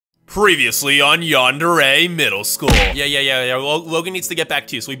Previously on Yandere Middle School. Yeah. Logan needs to get back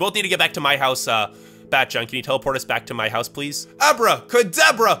to you, so we both need to get back to my house. BatcowHD, can you teleport us back to my house, please?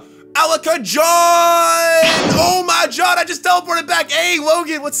 Abracadabra! Alakajhon! Oh my god, I just teleported back! Hey,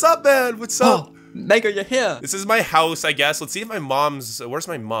 Logan, what's up, man? What's up? Oh, Mango, you're here. This is my house, I guess. Let's see if my mom's... Where's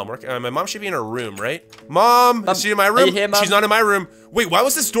my mom? My mom should be in her room, right? Mom, is she in my room? Are you here, Mom? She's not in my room. Wait, why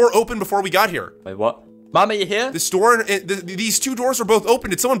was this door open before we got here? Wait, what? Mom, are you here? This door, these two doors were both open.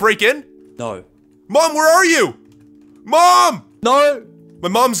 Did someone break in? No. Mom, where are you? Mom! No! My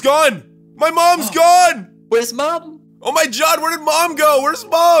mom's gone! My mom's gone! Where's Mom? Oh my god, where did Mom go? Where's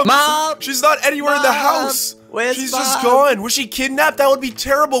Mom? Mom! She's not anywhere in the house. Where's She's Mom? just gone. Was she kidnapped? That would be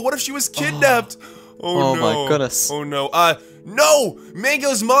terrible. What if she was kidnapped? Oh no. My goodness. Oh no. No!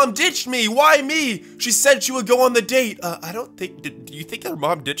 Mango's mom ditched me! Why me? She said she would go on the date. I don't think... Do you think her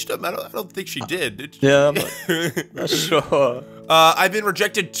mom ditched him? I don't think she did. Yeah, not sure. I've been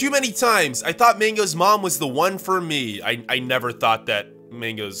rejected too many times. I thought Mango's mom was the one for me. I never thought that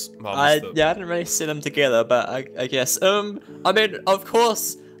Mango's mom was the... Yeah, I didn't really see them together, but I guess. I mean, of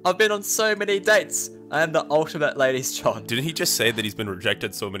course, I've been on so many dates. I am the ultimate LadyJhonJhon. Didn't he just say that he's been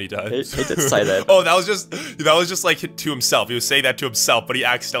rejected so many times? He did say that. Oh, that was just like to himself. He was saying that to himself, but he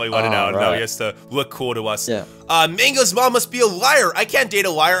accidentally let it out. Right. Now he has to look cool to us. Yeah. Mango's mom must be a liar. I can't date a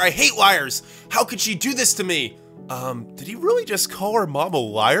liar. I hate liars. How could she do this to me? Did he really just call her mom a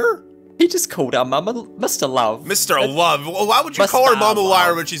liar? He just called our mama Mr. Love. Mr. Love? Well, why would you call her mom a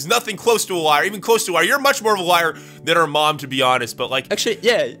liar when she's nothing close to a liar? Even close to a liar. You're much more of a liar than her mom, to be honest. But like, actually,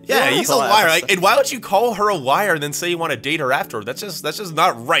 yeah, he's a liar. Like, and why would you call her a liar and then say you want to date her after? That's just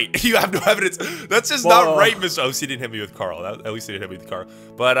not right. You have no evidence. That's just not right, Mr. Oh, he didn't hit me with Carl. At least he didn't hit me with Carl.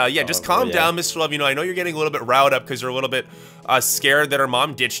 But yeah, just calm down, Mr. Love. You know, I know you're getting a little bit riled up because you're a little bit scared that her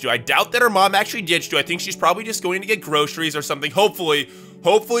mom ditched you. I doubt that her mom actually ditched you. I think she's probably just going to get groceries or something.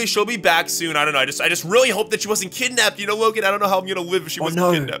 Hopefully she'll be back soon. I don't know. I just really hope that she wasn't kidnapped. You know, Logan, I don't know how I'm gonna live if she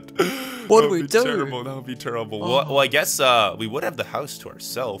wasn't kidnapped. What do we do? Terrible. That would be terrible. Well, I guess we would have the house to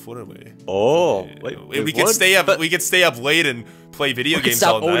ourselves, wouldn't we? Oh, we could stay up. We could stay up late and play video games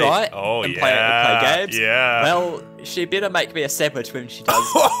all night. Oh and yeah. Play games. Yeah. Well, she better make me a sandwich when she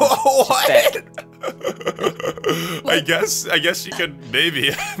does. What? I guess she could maybe,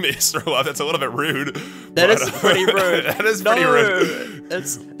 Mr. Love. That's a little bit rude. That is pretty rude. That is pretty rude.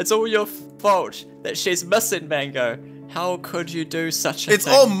 It's all your fault that she's missing, Mango. How could you do such a thing? It's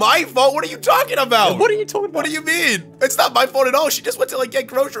all my fault? What are you talking about? What are you talking about? What do you mean? It's not my fault at all. She just went to like get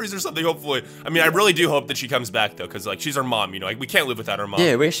groceries or something, hopefully. I mean, I really do hope that she comes back though, because like she's our mom, you know. Like, we can't live without our mom.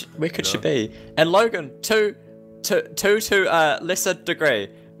 Yeah, where could she be? And Logan, to a lesser degree,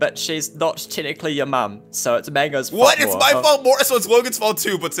 but she's not technically your mum, so it's Mango's fault. What? It's my fault more, so it's Logan's fault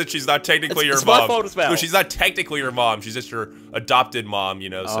too, but since she's not technically your mom. It's my fault as well. No, she's not technically your mom. She's just your adopted mom, you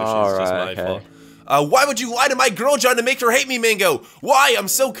know, so she's just my fault. Why would you lie to my girl, John, to make her hate me, Mango? Why? I'm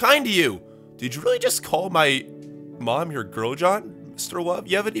so kind to you. Did you really just call my mom your girl, John? Mr. Love,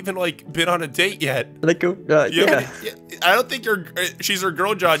 you haven't even like been on a date yet. Yeah. I don't think she's her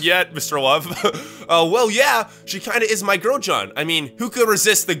girl, John, yet, Mr. Love. Well, yeah, she kind of is my girl, John. I mean, who could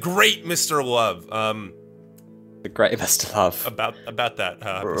resist the great Mr. Love? The great Mr. Love. About that,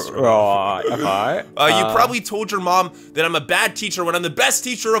 Mr. Love. Okay. You probably told your mom that I'm a bad teacher when I'm the best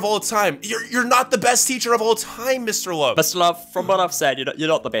teacher of all time. You're not the best teacher of all time, Mr. Love. Mr. Love, from what I've said, you're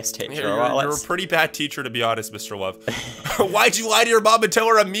not the best teacher. You're a pretty bad teacher, to be honest, Mr. Love. Why'd you lie to your mom and tell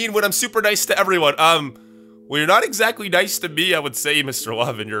her I'm mean when I'm super nice to everyone? Well, you're not exactly nice to me, I would say, Mr.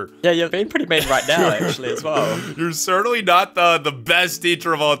 Love, and you're... Yeah, you're being pretty mean right now, actually, as well. You're certainly not the best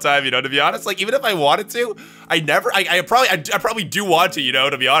teacher of all time, you know, to be honest. Like, even if I wanted to, I probably do want to, you know,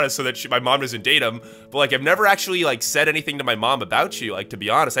 to be honest, so that my mom doesn't date him. But, like, I've never actually, like, said anything to my mom about you, like, to be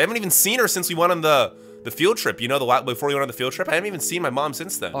honest. I haven't even seen her since we went on the field trip, you know, before we went on the field trip. I haven't even seen my mom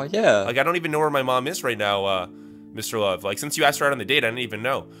since then. Oh, yeah. Like, I don't even know where my mom is right now, Mr. Love. Like, since you asked her out on the date, I didn't even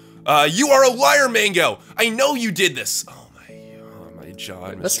know. You are a liar, Mango! I know you did this! Oh my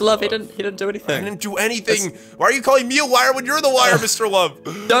John, Mr. Love, he didn't do anything. I didn't do anything! Why are you calling me a liar when you're the liar, Mr. Love?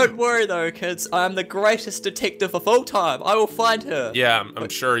 Don't worry though, kids. I am the greatest detective of all time. I will find her. Yeah, I'm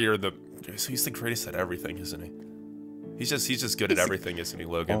sure you're the... He's the greatest at everything, isn't he? He's just good at everything, isn't he,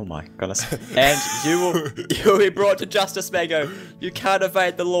 Logan? Oh my goodness. And you will be brought to justice, Mango. You can't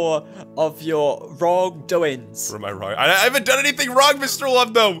evade the law of your wrongdoings. Or am I wrong? I haven't done anything wrong, Mr.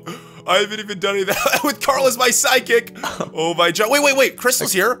 Love, though. I haven't even done any of that with Carl as my sidekick. Oh my John. Wait.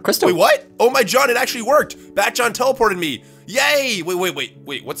 Crystal's here. Crystal. Wait, what? Oh my John, it actually worked. BatcowHD teleported me. Yay.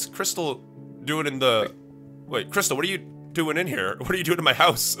 Wait. What's Crystal doing in the... Wait, Crystal, what are you... doing in here? What are you doing in my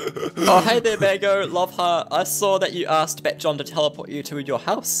house? Oh, hey there, Mango. Love her. I saw that you asked BatcowHD to teleport you to your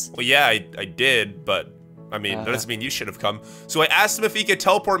house. Well, yeah, I did, but I mean, that doesn't mean you should have come. So I asked him if he could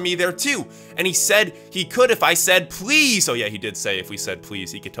teleport me there too, and he said he could if I said please. Oh yeah, he did say if we said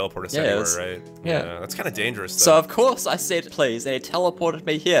please, he could teleport us anywhere, right? Yeah. That's kind of dangerous, though. So of course I said please, and he teleported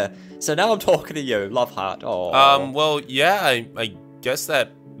me here. So now I'm talking to you, love heart. Oh. Well, yeah, I guess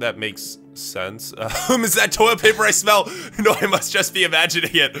that makes sense. Is that toilet paper I smell? No, I must just be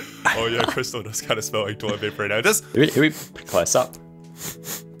imagining it. Oh yeah, Crystal does kind of smell like toilet paper right now. It does. Here we close up.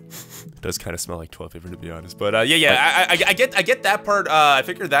 It does kind of smell like toilet paper, to be honest. But yeah, I get that part. I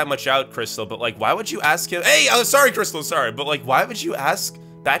figured that much out, Crystal. But like, why would you ask him? Hey, sorry, Crystal, sorry. But like, why would you ask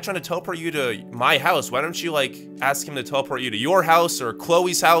BatcowHD to teleport you to my house? Why don't you like ask him to teleport you to your house or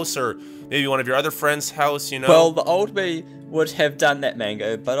Khloe's house or maybe one of your other friends' house? You know. Well, the old me would have done that,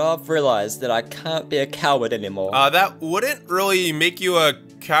 Mango, but I've realized that I can't be a coward anymore. That wouldn't really make you a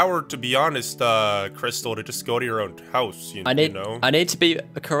coward, to be honest, Crystal, to just go to your own house, you know? I need to be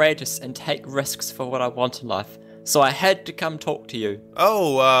courageous and take risks for what I want in life, so I had to come talk to you.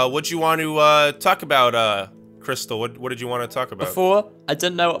 Oh, what'd you want to, talk about, Crystal? What did you want to talk about? Before, I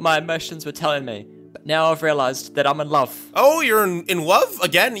didn't know what my emotions were telling me, but now I've realized that I'm in love. Oh, you're in love?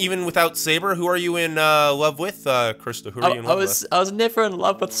 Again, even without Saber? Who are you in, love with, Crystal? Who are you in love with? I was never in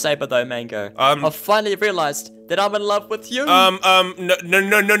love with Saber, though, Mango. I've finally realized that I'm in love with you. No,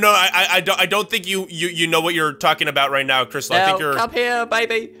 I don't think you know what you're talking about right now, Crystal. Now, I think you're. Come here,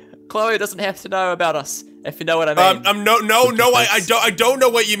 baby. Khloe doesn't have to know about us, if you know what I mean. No, I don't know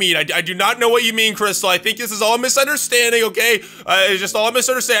what you mean. I do not know what you mean, Crystal. I think this is all a misunderstanding, okay? It's just all a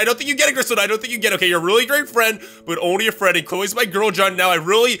misunderstanding. I don't think you get it, Crystal. I don't think you get it, okay? You're a really great friend, but only a friend, and Khloe's my girl, John. Now, I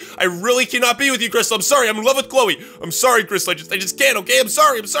really cannot be with you, Crystal. I'm sorry. I'm in love with Khloe. I'm sorry, Crystal. I just can't, okay? I'm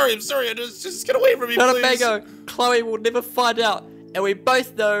sorry. Just get away from me, please. Mango. Khloe will never find out. And we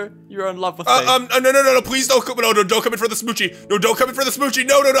both know you're in love with me. No, please don't come in for the smoochie. No, don't come in for the smoochie.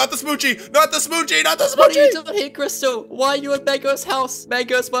 No, not the smoochie. Not the smoochie. What are you doing here, Crystal? Why are you at Mango's house?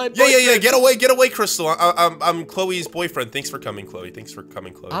 Mango's my boyfriend. Yeah. Get away, Crystal. I'm Khloe's boyfriend. Thanks for coming, Khloe.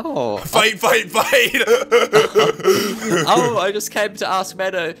 Oh. Fight. Oh, I just came to ask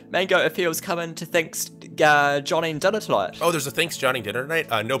Mango if he was coming to Thanksgiving dinner tonight. Oh, there's a Thanksgiving dinner tonight?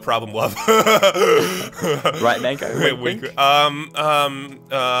 No problem, love. Right, Mango. Wink.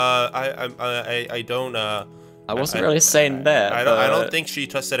 I don't, I wasn't really saying that. I don't think she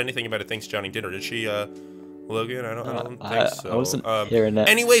said anything about a Thanksgiving dinner, did she, Logan? I don't think so. I wasn't hearing that.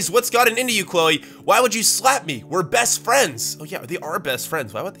 Anyways, what's gotten into you, Khloe? Why would you slap me? We're best friends. Oh yeah, they are best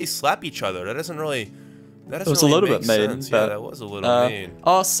friends. Why would they slap each other? That doesn't really. That was really a little bit mean. Yeah, that was a little mean.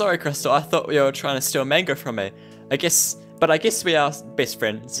 Oh, sorry, Crystal. I thought you were trying to steal Mango from me. But I guess we are best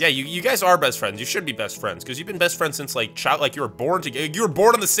friends. Yeah, you guys are best friends. You should be best friends because you've been best friends since like you were born together. You were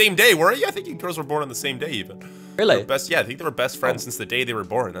born on the same day, weren't you? I think you girls were born on the same day even. Really? Yeah, I think they were best friends since the day they were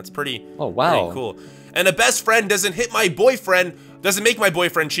born. That's pretty. Oh wow. Pretty cool. And a best friend doesn't make my boyfriend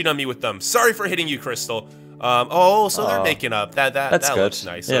cheat on me with them. Sorry for hitting you, Crystal. So they're making up. That's good. Looks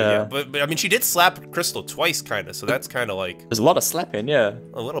nice. Yeah. But I mean, she did slap Crystal twice, kind of. So that's kind of like. There's a lot of slapping, yeah.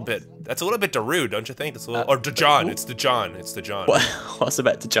 A little bit. That's a little bit rude, don't you think? That's a little. Or DeJhon. It's DeJhon. What's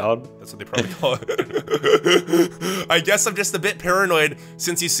about DeJhon? That's what they probably call it. I guess I'm just a bit paranoid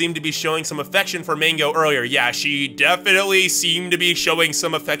since you seem to be showing some affection for Mango earlier. Yeah, she definitely seemed to be showing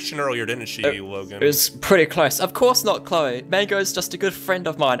some affection earlier, didn't she, Logan? It was pretty close. Of course not, Khloe. Mango's just a good friend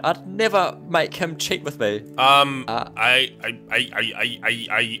of mine. I'd never make him cheat with me. I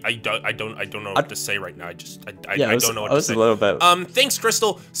don't know what to say right now. I don't know what to say. A little bit. Thanks,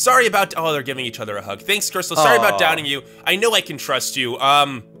 Crystal. Sorry about. Oh, they're giving each other a hug. Thanks, Crystal. Sorry about doubting you. I know I can trust you.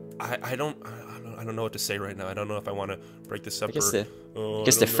 I don't know what to say right now. I don't know if I want to break this up. I guess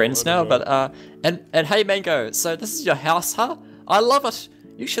they're friends now. But and hey, Mango. So this is your house, huh? I love it.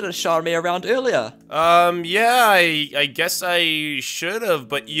 You should have shown me around earlier. Yeah, I guess I should have,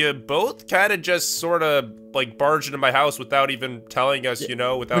 but you both kind of just sort of like barged into my house without even telling us, you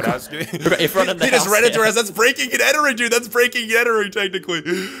know, without asking. They just ran into our house. That's breaking and entering, dude. That's breaking and entering, technically.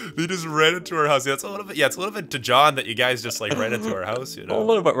 They just ran into our house. Yeah, it's a little bit. Yeah, it's a little bit DeJhon that you guys just like ran into our house, you know. A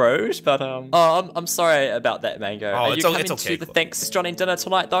little bit rude, but Oh, I'm sorry about that, Mango. Oh, Are you coming to the Thanksgiving dinner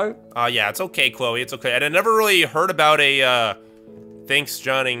tonight, though? Yeah, it's okay, Khloe. It's okay. And I never really heard about a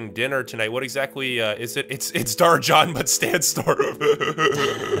Thanksgiving dinner tonight. What exactly is it? It's DarJhon, but stands for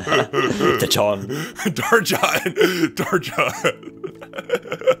DarJhon.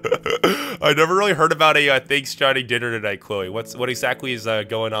 DarJhon. I never really heard about a Thanksgiving dinner tonight, Khloe. What exactly is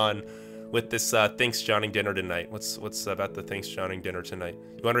going on with this Thanksgiving dinner tonight? What's about the Thanksgiving dinner tonight?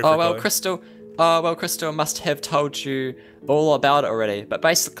 You wondering? Oh well, Crystal. well, Crystal must have told you all about it already. But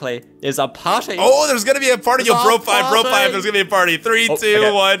basically, there's a party. Oh, there's gonna be a party. Yo, bro five. There's gonna be a party. 3,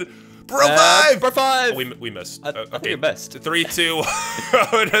 2, 1. Bro five. Bro five. Oh, we missed. I think we missed. 3, 2.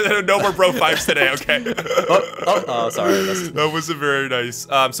 No more bro fives today. Okay. Sorry. I missed. That wasn't very nice.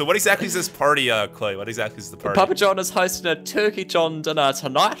 So what exactly is this party, Khloe? What exactly is the party? PapaJhon is hosting a turkey John dinner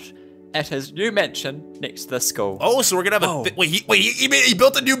tonight at his new mansion next to the school. Oh, so we're gonna have a he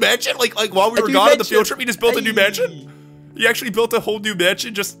built a new mansion? Like while we were gone on the field trip, he just built a new mansion? He actually built a whole new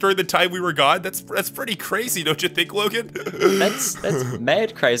mansion just during the time we were gone? That's pretty crazy, don't you think, Logan? That's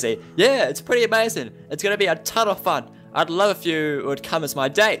mad crazy. Yeah, it's pretty amazing. It's gonna be a ton of fun. I'd love if you would come as my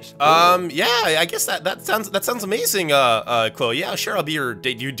date. Yeah, I guess that sounds amazing, Khloe. Yeah, sure, I'll be your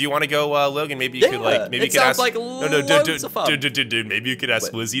date. Do you want to go, Logan? Maybe you could maybe you could ask. Like loads of fun. Dude, maybe you could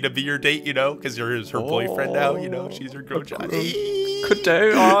ask Lizzy to be your date, you know, because you're her boyfriend now, you know, she's your girl. Could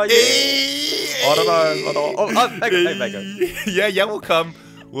do. Oh yeah. I don't know. Mango. Yeah, we'll come.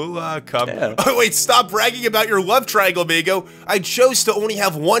 We'll come. Yeah. Oh wait, stop bragging about your love triangle, Mango. I chose to only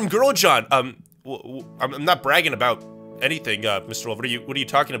have one girl, John. I'm not bragging about anything, Mr. Love. What are you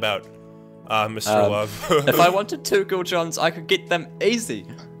talking about, Mr. Love? If I wanted 2 girl Johns, I could get them easy.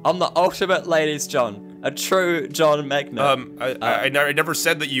 I'm the ultimate ladies John, a true John magnet. I never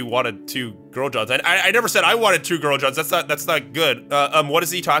said that you wanted 2 girl Johns. I never said I wanted 2 girl Johns. That's not good. What is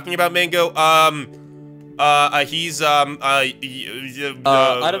he talking about, Mango? He's I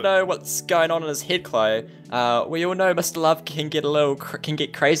don't know what's going on in his head, Khloe. We all know Mr. Love can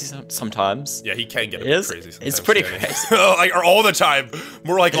get crazy sometimes. Yeah, he can get a bit crazy sometimes. It's pretty crazy. Or all the time.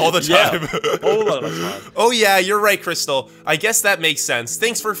 More like all the time. Yeah, all the time. Oh yeah, you're right, Crystal. I guess that makes sense.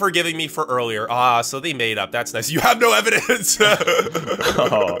 Thanks for forgiving me for earlier. So they made up. That's nice. You have no evidence.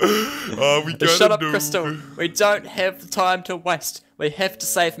 Shut up, Crystal. We don't have the time to waste. We have to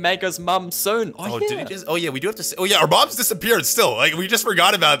save Mango's mum soon. Oh yeah. Did he just? Oh yeah, we do have to. Oh yeah, our mom's disappeared still. Like we just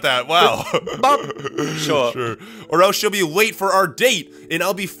forgot about that. Wow. Mom. Sure. Or else she'll be late for our date, and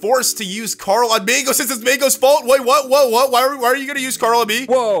I'll be forced to use Carl on Mango since it's Mango's fault. Wait, what? Why are you gonna use Carl on me?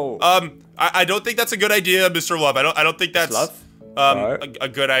 Whoa. I don't think that's a good idea, Mr. Love. I don't think that's Love? a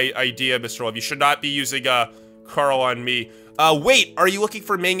good idea, Mr. Love. You should not be using Carl on me. Wait, are you looking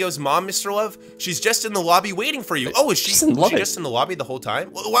for Mango's mom, Mr. Love? She's just in the lobby waiting for you. Oh, is she just in the lobby the whole time?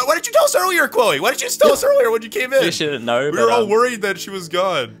 Why didn't you tell us earlier, Khloe? Why didn't you tell us earlier when you came in? You shouldn't know. We were all worried that she was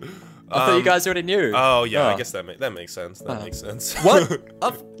gone. I thought you guys already knew. Oh, yeah, I guess that makes sense. That makes sense. What?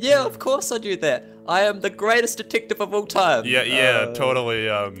 Yeah, of course I knew that. I am the greatest detective of all time. Yeah, totally,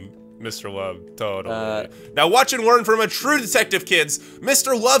 Mr. Love, totally. Now watch and learn from a true detective, kids.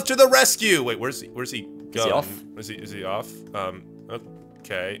 Mr. Love to the rescue. Wait, where's he going? Is he off? Is he off?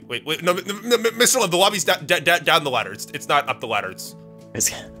 Okay. Wait, no, Mr. Love, the lobby's down the ladder. It's not up the ladder. It's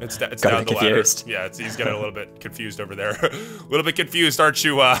down the ladder. Yeah, he's getting a little bit confused over there. A little bit confused, aren't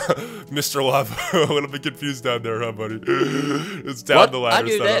you, Mr. Love? A little bit confused down there, huh, buddy? It's down the ladder. I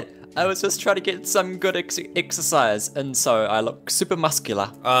knew that. I was just trying to get some good exercise, and so I look super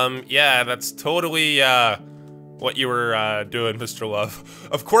muscular. Yeah, that's totally, what you were doing, Mr. Love.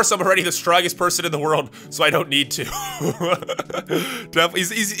 Of course, I'm already the strongest person in the world, so I don't need to.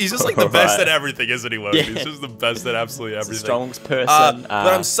 He's just like the best at everything, isn't he, Logan? Yeah. He's just the best at absolutely everything. He's the strongest person. But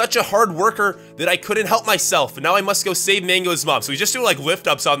I'm such a hard worker that I couldn't help myself, and now I must go save Mango's mom. So he's just doing like lift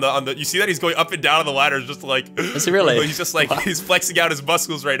ups on the. You see that he's going up and down on the ladder, just like. Is he really? He's just like he's flexing out his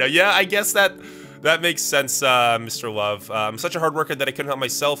muscles right now. Yeah, I guess that makes sense, Mr. Love. I'm such a hard worker that I couldn't help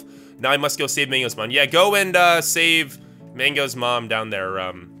myself. Now I must go save Mango's mom. Yeah, go and save Mango's mom down there,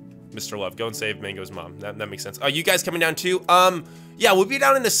 Mr. Love. Go and save Mango's mom. That makes sense. You guys coming down too? Yeah, we'll be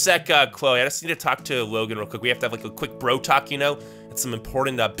down in a sec, Khloe. I just need to talk to Logan real quick. We have to have like a quick bro talk, you know? It's some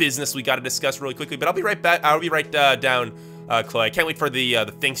important business we got to discuss really quickly. But I'll be right back. I'll be right down, Khloe. I can't wait for the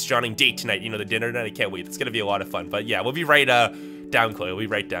Thanksgiving date tonight. You know, the dinner night. I can't wait. It's gonna be a lot of fun. But yeah, we'll be right down, Khloe. We'll be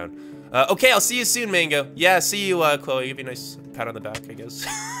right down. Okay, I'll see you soon, Mango. Yeah, see you, Khloe. Give you a nice pat on the back, I guess.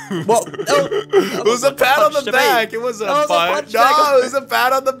 Well, it was a pat on the back. It wasn't a punch. No, it was a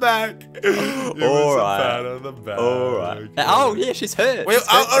pat on the back. All right. Oh, yeah, she's hurt. Wait,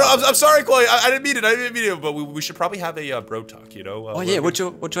 I'm sorry, Khloe. I didn't mean it. But we should probably have a bro talk, you know? Oh yeah, would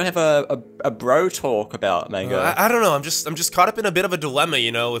you have a bro talk about, Mango? I don't know. I'm just caught up in a bit of a dilemma,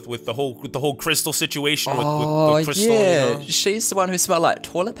 you know, with the whole Crystal situation. With Crystal. Yeah, you know? she's the one who smelled like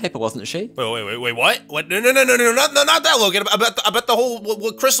toilet paper, wasn't she? Wait, what? What? No, not that, Logan. About the whole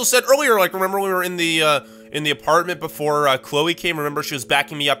what Crystal said earlier. Like, remember we were in the apartment before Khloe came. Remember she was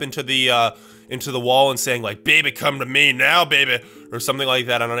backing me up into the wall and saying like, "Baby, come to me now, baby. or something like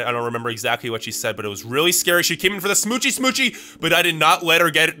that. I don't remember exactly what she said, but it was really scary. She came in for the smoochy, but I did not let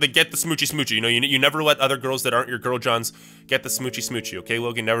her get the smoochy. You know, you never let other girls that aren't your girl Johns get the smoochy. Okay,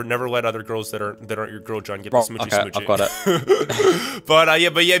 Logan, never let other girls that aren't your girl John get the smoochy. Okay, I've got it.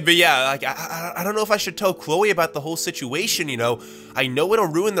 but yeah, like I don't know if I should tell Khloe about the whole situation. You know, I know it'll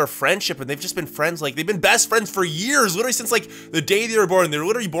ruin their friendship, and they've just been friends. Like they've been best friends for years, literally since like the day they were born. They were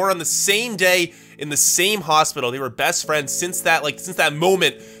literally born on the same day in the same hospital. They were best friends since that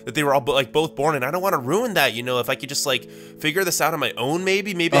moment that they were all like both born, and I don't want to ruin that. You know, if I could just like figure this out on my own,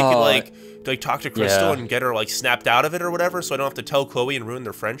 maybe I could like talk to Crystal and get her like snapped out of it or whatever, so I don't have to tell Khloe and ruin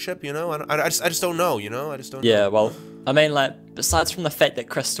their friendship. You know, I just don't know. You know, I just don't. Yeah, well, I mean, like besides from the fact that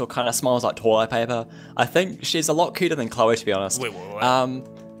Crystal kind of smells like toilet paper, I think she's a lot cuter than Khloe, to be honest. Wait, what?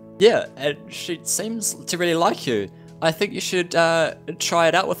 Yeah, and she seems to really like you. I think you should try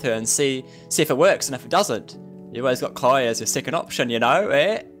it out with her and see if it works, and if it doesn't, you always got Khloe as your second option, you know?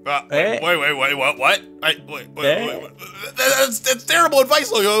 Wait, what? Wait. That's terrible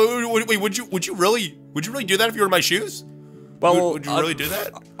advice. Like, wait, would you really do that if you were in my shoes? Well, would you really do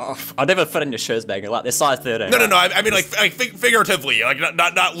that? I'd never fit in your shoes, Megan. Like they're size 13. No. I mean like figuratively, like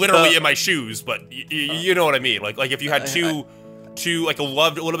not literally in my shoes, but you know what I mean. Like if you had two like a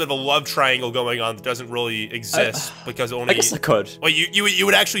little bit of a love triangle going on that doesn't really exist because only. I guess I could. Wait, you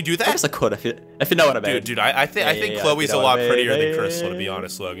would actually do that? I guess I could if you know what I mean. Dude, I think Khloe's a lot prettier than Crystal, to be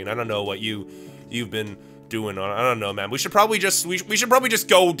honest, Logan. I don't know what you've been doing. I don't know, man. We should probably just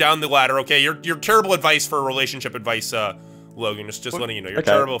go down the ladder, okay? You're terrible advice for relationship advice, Logan. Just letting you know, you're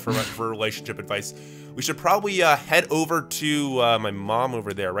terrible for relationship advice. We should probably head over to my mom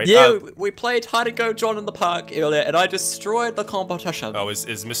over there, right? Yeah, we played hide and go John in the park earlier, and I destroyed the competition. Oh, is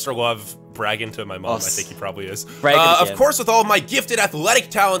Mr. Love bragging to my mom? I think he probably is. Of course, with all of my gifted athletic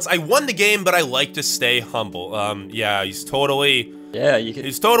talents, I won the game, but I like to stay humble. Yeah, he's totally. Yeah,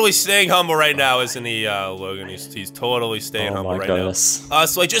 he's totally staying humble right now, isn't he, Logan? He's totally staying humble right now.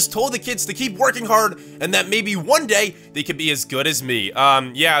 So I just told the kids to keep working hard, and that maybe one day they could be as good as me.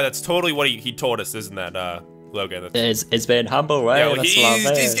 Yeah, that's totally what he told us, isn't that, Logan? It's been humble, right? Yeah,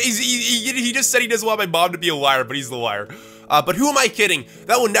 he just said he doesn't want my mom to be a liar, but he's the liar. But who am I kidding?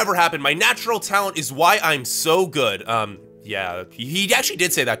 That will never happen. My natural talent is why I'm so good. Yeah, he actually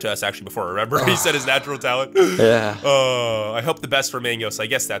did say that to us actually before, remember? He said his natural talent. Yeah. I hope the best for Mango, so I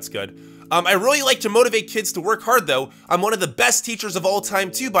guess that's good. I really like to motivate kids to work hard, though. I'm one of the best teachers of all time,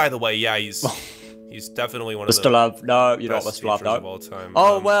 too, by the way. Yeah, he's definitely one of the Mr. Love, no, you're not best Mr. Love, teachers no. of all time.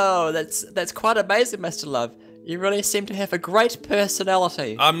 Oh, well, that's quite amazing, Mr. Love. You really seem to have a great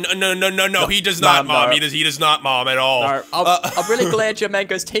personality. No, he does not, Mom. No. He does not, Mom, at all. No, I'm really glad you're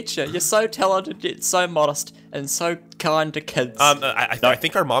Mango's teacher. You're so talented, yet so modest, and so kind to kids. I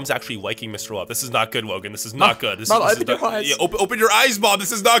think our mom's actually liking Mr. Love. This is not good, Logan. This is not good. Mom, open your eyes. Yeah, open your eyes, Mom.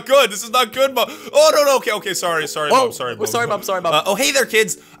 This is not good. This is not good, Mom. Oh, no, okay, sorry, Mom. Sorry, Mom. Sorry, Mom. Oh, hey there,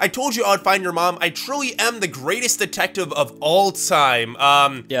 kids. I told you I would find your mom. I truly am the greatest detective of all time.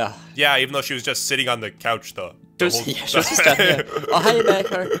 Yeah, even though she was just sitting on the couch, though. She was just down here. Oh, hey,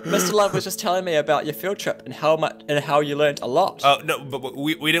 Mako. Mr. Love was just telling me about your field trip and how you learned a lot. Oh, no, but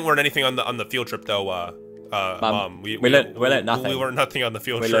we didn't learn anything on the field trip, though, Mom. We learned nothing. We learned nothing on the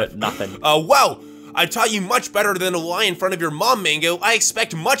field trip. We learned nothing. Wow. I taught you much better than to lie in front of your mom, Mango. I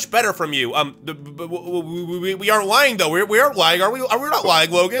expect much better from you. We aren't lying, though. We aren't lying, are we? Are we not lying,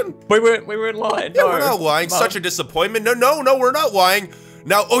 Logan? We weren't lying. Yeah, we're not lying. Mom. Such a disappointment. No, we're not lying.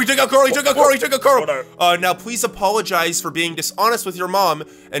 Now, he took out Carl. Now please apologize for being dishonest with your mom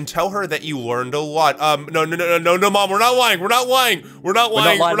and tell her that you learned a lot. No, Mom, we're not lying. We're not lying,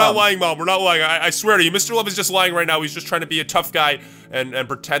 Mom. We're not lying. I swear to you, Mr. Love is just lying right now. He's just trying to be a tough guy and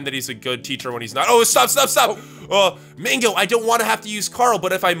pretend that he's a good teacher when he's not. Oh, stop. Mango, I don't want to have to use Carl,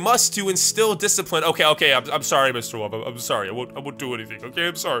 but if I must to instill discipline. Okay, I'm sorry, Mr. Love. I'm sorry. I won't do anything. Okay,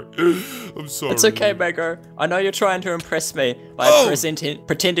 I'm sorry. It's okay, Mango. I know you're trying to impress me by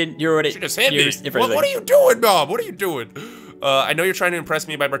pretending you already. She just hit me. What are you doing, Mom? What are you doing? I know you're trying to impress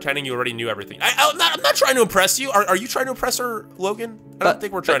me by pretending you already knew everything. I'm not trying to impress you. Are you trying to impress her, Logan? I don't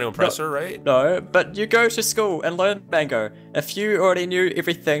think we're trying to impress her, right? No, but you go to school and learn, Mango. If you already knew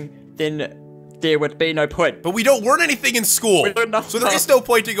everything, then there would be no point. But we don't learn anything in school. We learn nothing. So there is no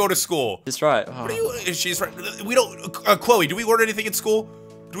point to go to school. That's right. What are you? She's right. We don't. Khloe, do we learn anything in school?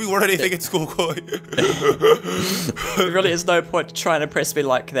 Do we learn anything at school, Khloe? There really is no point trying to impress me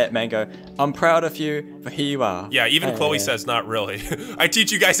like that, Mango. I'm proud of you for who you are. Yeah, even Khloe says not really. I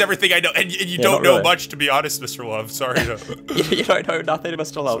teach you guys everything I know, and you don't know much, to be honest, Mr. Love. Sorry to... You don't know nothing,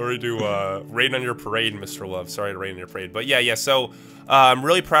 Mr. Love. Sorry to rain on your parade, Mr. Love. Sorry to rain on your parade. But yeah, so I'm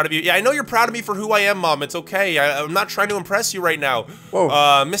really proud of you. Yeah, I know you're proud of me for who I am, Mom. It's okay. I'm not trying to impress you right now. Whoa.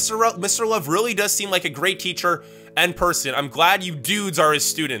 Mr. Love really does seem like a great teacher and person. I'm glad you dudes are his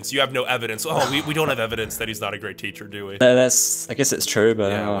students. You have no evidence. Oh, we don't have evidence that he's not a great teacher, do we? I guess it's true,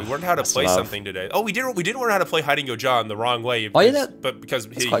 but yeah, we learned how to play something today. Oh, we did learn how to play hide and go John the wrong way. Oh, yeah, but because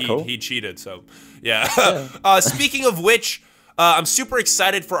cool. he cheated, so yeah. Speaking of which, I'm super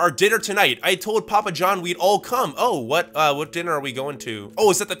excited for our dinner tonight. I told PapaJhon we'd all come. Oh, what dinner are we going to?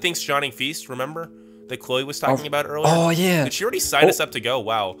 Oh, is that the Thanksgiving feast? Remember that Khloe was talking about earlier? Oh yeah. Did she already sign us up to go?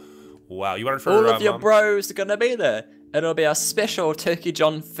 Wow. Wow, you wanted for all of your Mom? bros are gonna be there. It'll be a special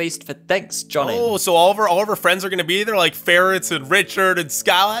TheApplenator feast for thanks, Johnny. Oh, so all of our friends are gonna be there, like Ferrets and Richard and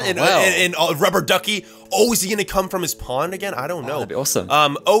Skyla and Rubber Ducky. Oh, is he gonna come from his pond again? I don't know. That'd be awesome.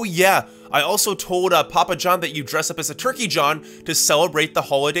 Oh yeah, I also told PapaJhon that you dress up as a turkey John to celebrate the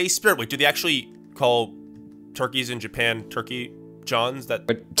holiday spirit. Wait, do they actually call turkeys in Japan turkey Johns?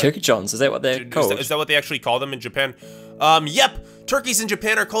 Turkey Johns, is that what they're called? Is that what they actually call them in Japan? Yep. Turkeys in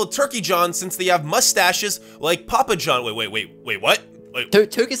Japan are called Turkey Johns since they have mustaches like PapaJhon. Wait, what? Wait.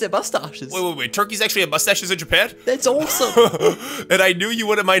 Turkeys have mustaches. Wait. Turkeys actually have mustaches in Japan? That's awesome. And I knew you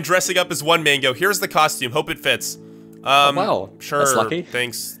wouldn't mind dressing up as one, Mango. Here's the costume. Hope it fits. Oh, wow. Sure. That's lucky.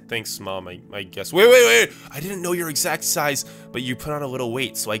 Thanks, Mom. I guess. Wait. I didn't know your exact size, but you put on a little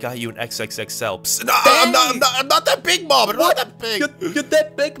weight, so I got you an XXXL. Psst, no, I'm not that big, Mom. I'm not that big. You're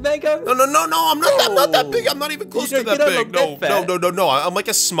that big, Mango? No. I'm not that big. I'm not even close to that big. No. I'm like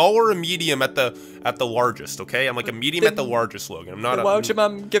a smaller and medium at the largest. Okay, I'm like a medium at the largest, Logan. I'm not. Why would your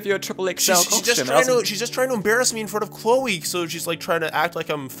mom give you a triple XL costume? She's just trying to embarrass me in front of Khloe, so she's like trying to act like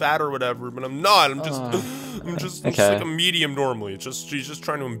I'm fat or whatever, but I'm not. I'm just like a medium normally. She's just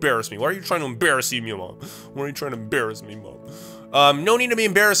trying to embarrass me. Why are you trying to embarrass me, Mom? Why are you trying to embarrass me, Mom? No need to be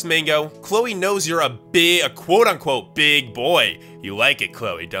embarrassed, Mango. Khloe knows you're a quote-unquote big boy. You like it,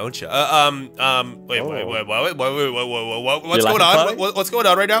 Khloe, don't you? Wait, what's going on? What's going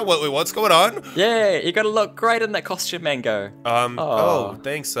on right now? What's going on? Yeah, you gotta look great in that costume, Mango. Oh,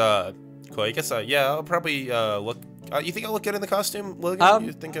 thanks, Khloe. I guess, yeah, I'll probably, look. You think I'll look good in the costume, Logan?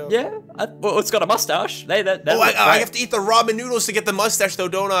 You think yeah. Well, it's got a mustache. I have to eat the ramen noodles to get the mustache, though,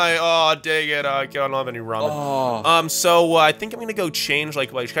 don't I? Oh, dang it. I don't have any ramen. So I think I'm gonna go change.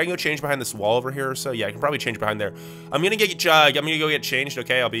 Like, can I go change behind this wall over here or so? Yeah, I can probably change behind there. I'm gonna go get changed.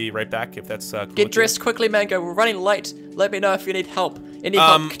 Okay, I'll be right back if that's cool. Get dressed quickly, Mango. We're running late. Let me know if you need help. Any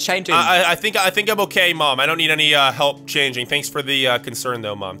help changing? I think I'm okay, Mom. I don't need any help changing. Thanks for the concern,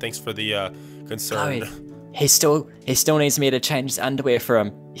 though, Mom. Thanks for the concern. Chloe. He still needs me to change his underwear for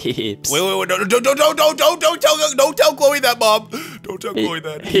him. Heaps. Wait, no, don't tell Khloe that, Mom. Don't tell Khloe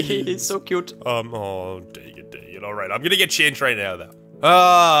that. He's so cute. Oh, dang it. All right, I'm gonna get changed right now,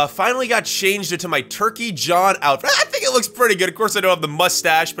 though. Finally got changed into my Turkey John outfit. I think it looks pretty good. Of course, I don't have the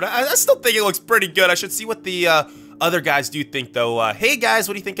mustache, but I still think it looks pretty good. I should see what the other guys do think, though. Hey, guys,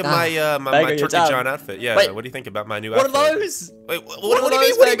 what do you think of my Turkey John outfit? Yeah, what do you think about my new outfit? What are those? Wait, what do you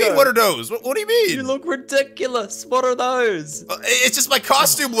mean? What do you mean? What are those? What do you mean? You look ridiculous. What are those? It's just my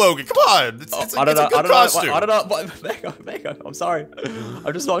costume, Logan. Come on. It's a good costume. I don't know. Mango, I'm sorry.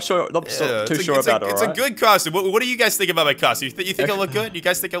 I'm just not sure. I'm too sure about it. It's a good costume. What do you guys think about my costume? You think I look good? You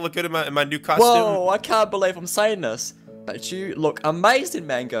guys think I look good in my new costume? Whoa, I can't believe I'm saying this, but you look amazing,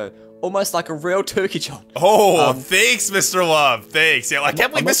 Mango. Almost like a real Turkey John. Oh, thanks, Mr. Love. Thanks. Yeah, I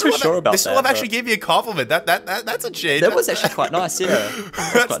can't believe Mr. Love actually gave me a compliment. That's a change. That was actually quite nice. Yeah,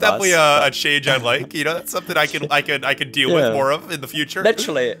 that's definitely a change I like. You know, that's something I could deal with more of in the future.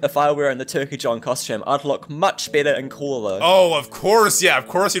 Naturally, if I were in the Turkey John costume, I'd look much better and cooler. Oh, of course, yeah, of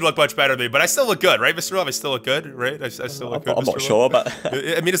course you'd look much better than me. But I still look good, right, Mr. Love? I still look good, right? I still look good. I'm not sure, but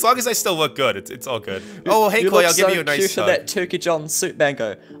I mean, as long as I still look good, it's all good. Oh, hey, Khloe, I'll give you a nice hug. You look so cute in that Turkey John suit,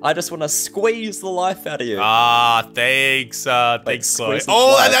 Mango. I just want to squeeze the life out of you. Thanks, Khloe.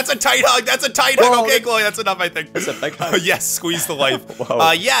 Oh, that's a tight hug. That's a tight hug. Okay, Khloe, that's enough, I think. That's a big hug. Yes, squeeze the life.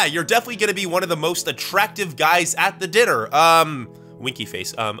 Yeah, you're definitely gonna be one of the most attractive guys at the dinner. Winky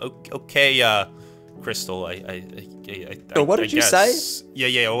face. Okay, Crystal, What did you say?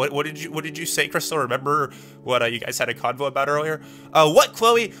 Yeah. What did you say, Crystal? Remember what you guys had a convo about earlier? What,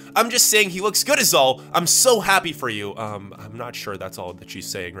 Khloe? I'm just saying he looks good is all. I'm so happy for you. I'm not sure that's all that she's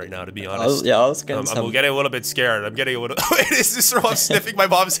saying right now, to be honest. I was getting I'm getting a little bit scared. I'm getting a little. Is this Mr. Love sniffing my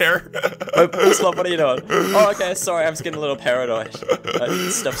mom's hair? Mr. Love, what are you doing? Oh, okay. Sorry, I'm just getting a little paranoid.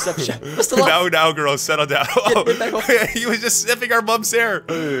 Stop, Mr. Love. Now, girls, settle down. Get back off. He was just sniffing our mom's hair.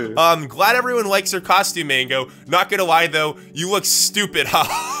 Glad everyone likes her costume, Mango. Not gonna lie though, you look stupid, huh?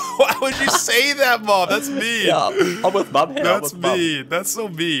 Why would you say that, Mom? That's mean. Yeah, I'm with Mum here. That's mean. That's so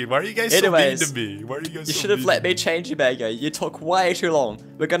mean. Why are you guys so mean to me? Why are you guys so mean? You should have let me change you, Mango. You took way too long.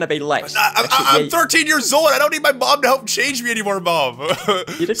 We're gonna be late. I'm 13 years old. I don't need my mom to help change me anymore, Mom.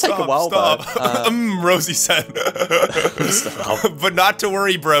 You did take a while, though. Rosie said. But not to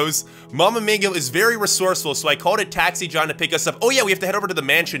worry, bros. Mama Mango is very resourceful, so I called a taxi John to pick us up. Oh yeah, we have to head over to the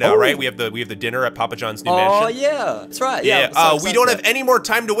mansion now, right? We have the dinner at PapaJhon's new mansion. Oh yeah, that's right. Yeah. We don't have any more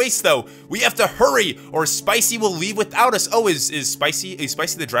time to waste though. We have to hurry, or Spicy will leave without us. Oh, is Spicy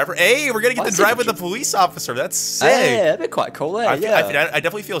the driver? Hey, we're gonna get to drive with a police officer. That's sick. Hey, that'd be quite cool. I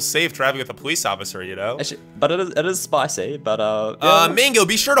definitely feel safe driving with a police officer. You know. Actually, but it is spicy. But Mango,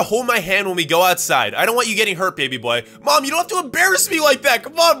 be sure to hold my hand when we go outside. I don't want you getting hurt, baby boy. Mom, you don't have to embarrass me like that.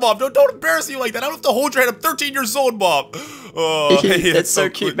 Come on, Mom. Don't embarrass me like that. I don't have to hold your hand. I'm 13 years old, Mom. Oh, hey, that's so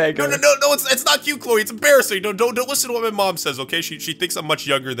cute, Mango. No, it's not cute, Khloe. It's embarrassing. Don't listen to what my mom says, okay? She thinks I'm much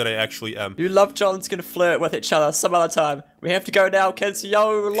younger than I actually am. You love John's gonna flirt with each other some other time. We have to go now, kids.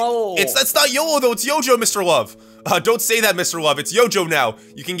 YOLO. That's not YOLO though. It's Yojo, Mr. Love. Don't say that, Mr. Love. It's Yojo now.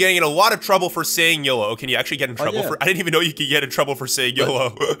 You can get in a lot of trouble for saying YOLO. Oh, can you actually get in trouble for? I didn't even know you could get in trouble for saying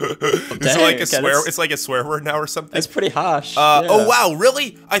YOLO. It's like a swear. It's like a swear word now or something. It's pretty harsh. Oh wow,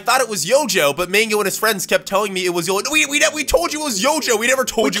 really? I thought it was Yojo, but Mango and his friends kept telling me it was YOLO. We told you it was Yojo. We never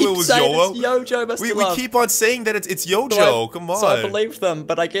told you it was YOLO. It's Yojo, Mr. Love. We keep on saying that it's Yojo. Come on. So I believed them,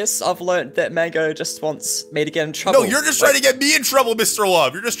 but I guess I've learned that Mango just wants me to get in trouble. No, you're just trying to get me in trouble, Mr.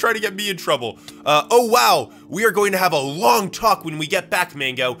 Love. You're just trying to get me in trouble. Oh wow, we are going to have a long talk when we get back,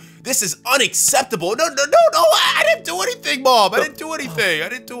 Mango. This is unacceptable. No, I didn't do anything, Mom. I didn't do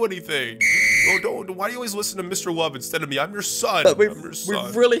anything. No, why do you always listen to Mr. Love instead of me? I'm your son. But we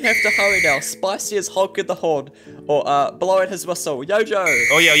really have to hurry now. Spicy is honking the horn, or blowing his whistle. Yojo.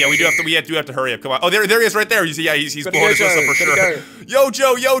 Oh yeah, we do have to hurry up. Come on. Oh, there he is right there. He's blowing his whistle for sure.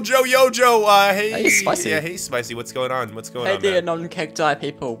 Yojo. Hey, Spicy. Yeah, hey, Spicy. What's going on? Hey there, non-cacti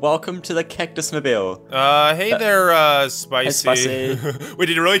people. Welcome to the Cactusmobile. Hey there, Spicy. Hey, Spicy. Wait,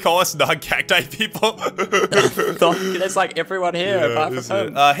 did you really call us non-cacti people? There's like everyone here apart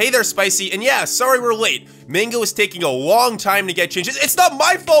from him. Hey there, Spicy. And yeah, sorry we're late. Mango is taking a long time to get changed. It's not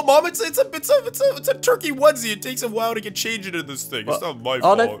my fault, Mom. It's a turkey onesie. It takes a while to get changed into this thing. It's not my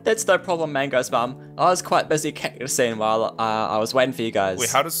fault. Oh, that's no problem, Mango's mum. I was quite busy cactusing while I was waiting for you guys. Wait,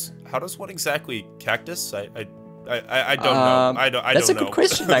 how does one exactly cactus? I don't know. I don't know. That's a good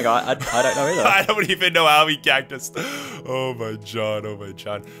question, Mango. I don't know either. I don't even know how he cactused. Oh my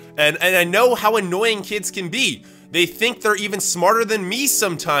John. And I know how annoying kids can be. They think they're even smarter than me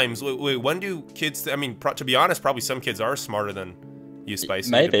sometimes. Wait, when do kids? I mean, to be honest, probably some kids are smarter than you,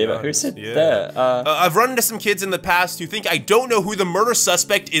 Spicy. Maybe, but who said that? I've run into some kids in the past who think I don't know who the murder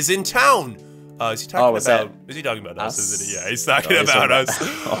suspect is in town. Is he talking about us? Isn't he? Yeah, he's talking about us.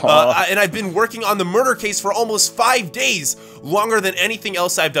 And I've been working on the murder case for almost 5 days, longer than anything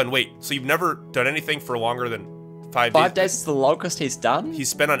else I've done. Wait, so you've never done anything for longer than 5 days? 5 days is the longest he's done? He's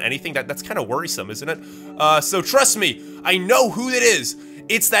spent on anything? That's kind of worrisome, isn't it? So trust me, I know who it is.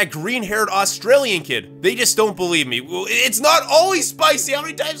 It's that green-haired Australian kid. They just don't believe me. Well, it's not always Spicy. How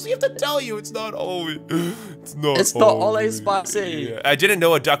many times do we have to tell you? It's not always. It's not always Spicy. Yeah. I didn't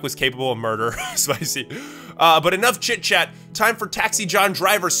know a duck was capable of murder, Spicy. But enough chit-chat. Time for Taxi John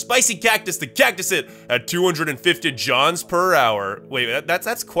driver Spicy Cactus to cactus it at 250 Johns per hour. Wait,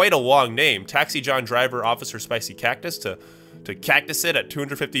 that's quite a long name. Taxi John driver officer Spicy Cactus to cactus it at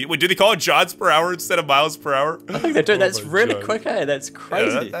 250. Wait, do they call it Johns per hour instead of miles per hour? I think they do. That's really quick, eh? That's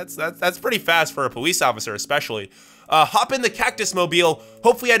crazy. Yeah, that's pretty fast for a police officer, especially. Hop in the cactus mobile.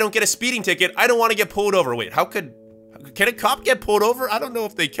 Hopefully I don't get a speeding ticket. I don't want to get pulled over. Wait, can a cop get pulled over? I don't know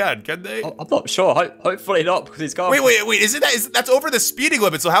if they can they? I'm not sure. Hopefully not, because he's gone. Wait, that's over the speeding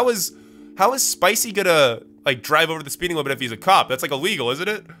limit. So how is Spicy gonna like drive over the speeding limit if he's a cop? That's like illegal, isn't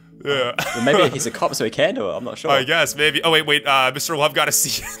it? Yeah. Well, maybe he's a cop, so he can do it. I'm not sure. I guess, maybe. Oh, wait, Mr. Love got a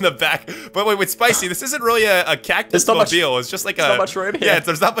seat in the back. But wait, Spicy, this isn't really a cactus mobile. It's just like there's not much room here. Yeah,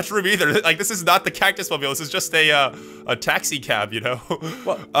 there's not much room either. Like, this is not the cactus mobile. This is just a taxi cab, you know?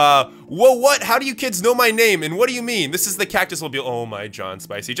 What? Whoa, what? How do you kids know my name? And what do you mean? This is the cactus mobile. Oh my John,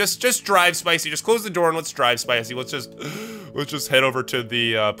 Spicy. Just drive, Spicy. Just close the door and let's drive, Spicy. Let's just head over to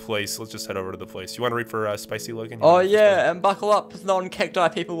the place. Let's just head over to the place. You want to read for Spicy Logan? Oh yeah, and buckle up, non-cacti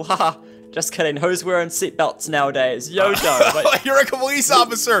people. Haha. Just kidding. Who's wearing seatbelts nowadays? Yojo. You're a police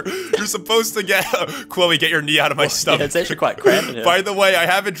officer. You're supposed to get Khloe, get your knee out of my stomach. Yeah, it's actually quite cramped in here. By the way, I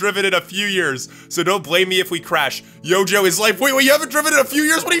haven't driven in a few years, so don't blame me if we crash. Yojo is life. Wait, you haven't driven in a few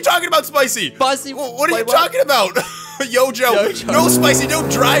years? What are you talking about, Spicy? Spicy. What are you talking about? Yojo. No, Spicy. Don't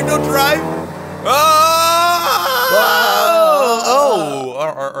drive.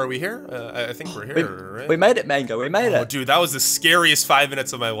 Are we here? I think we're here, right? We made it, Mango. We made it. Oh, dude, that was the scariest 5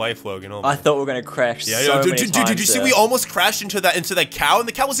 minutes of my life, Logan. Oh, I thought we were gonna crash. Yeah, dude, did you see we almost crashed into that cow, and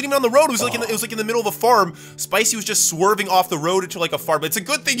the cow wasn't even on the road. It was like it was like in the middle of a farm. Spicy was just swerving off the road into like a farm. It's a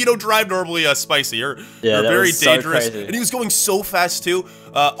good thing you don't drive normally, Spicy. You're very dangerous, and he was going so fast too.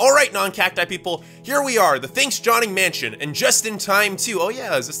 All right, non-cacti people, here we are, the ThanksJhonning Mansion, and just in time too. Oh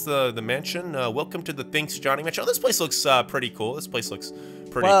yeah, is this the mansion? Welcome to the ThanksJhonning Mansion. Oh, this place looks pretty cool. This place looks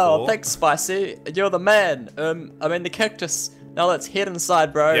pretty cool. Well, thanks, Spicy. You're the man. I mean the cactus. Now let's head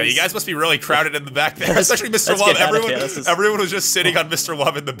inside, bros. Yeah, you guys must be really crowded in the back there, especially Mr. Love. Everyone was just sitting on Mr.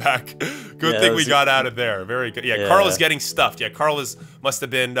 Love in the back. Good thing we got out of there. Very good. Yeah, Carl is getting stuffed. Yeah, Carl must have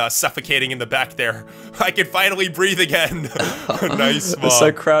been suffocating in the back there. I can finally breathe again. Nice, Mom. It was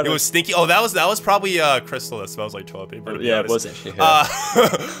so crowded. It was stinky. Oh, that was probably crystal that smells like toilet paper. Yeah, it was actually.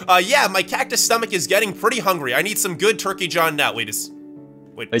 Yeah, my cactus stomach is getting pretty hungry. I need some good turkey John now. Wait,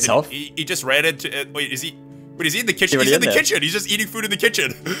 he just ran into. Wait, is he? But he's in the kitchen. He's in the kitchen. He's just eating food in the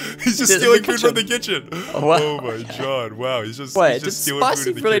kitchen. He's just stealing food from the kitchen. Oh my God! Wow, he's just stealing food in the kitchen. Wait, did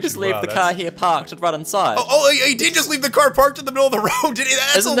Spicy really just leave the car here parked and run inside? Oh, he did just leave the car parked in the middle of the road. Did he?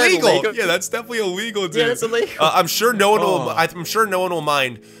 That's illegal. Yeah, that's definitely illegal, dude. Yeah, that's illegal. I'm sure no one will. I'm sure no one will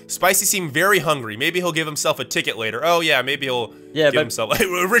mind. Spicy seemed very hungry. Maybe he'll give himself a ticket later. Oh yeah, maybe he'll give himself. Hey,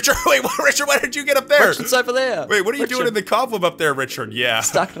 Richard, Richard, why did you get up there? Richard's over there. Wait, what are you doing in the cobweb up there, Richard? Yeah.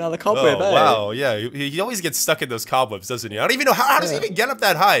 Stuck in another cobweb. Oh, wow, yeah. He always gets stuck in those cobwebs, doesn't he? I don't even know how does he even get up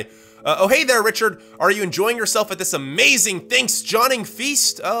that high. Oh, hey there, Richard. Are you enjoying yourself at this amazing ThanksJhonning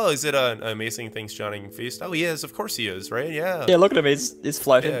feast? Oh, is it an amazing ThanksJhonning feast? Oh, he is. Of course he is, right? Yeah. Yeah, look at him. He's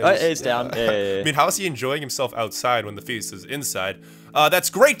floating. Yeah, he's down. Yeah. I mean, how is he enjoying himself outside when the feast is inside? That's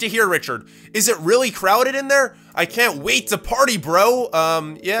great to hear, Richard. Is it really crowded in there? I can't wait to party, bro.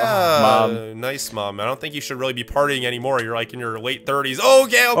 Yeah. Mom. Nice, Mom. I don't think you should really be partying anymore. You're like in your late 30s.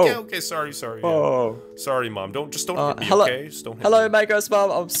 Okay. Sorry. Oh. Yeah. Sorry, Mom. Don't hit me, hello, okay? Just don't hit hello, me. Mango's mom.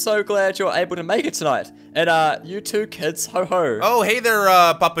 I'm so glad you're able to make it tonight. And you two kids, ho ho. Oh, hey there,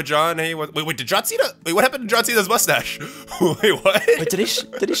 PapaJhon. Hey, wait, did JhonCena? Wait, what happened to JhonCena's mustache? Wait, what? Wait, did he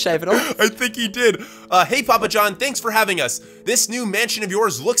shave it off? I think he did. Hey, PapaJhon, thanks for having us. This new mansion of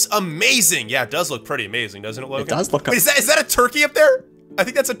yours looks amazing. Yeah, it does look pretty amazing, doesn't it, Logan? It does look. Wait, is that a turkey up there? I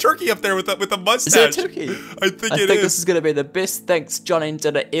think that's a turkey up there with a mustache. Is it a turkey? I think this is gonna be the best ThanksJhonning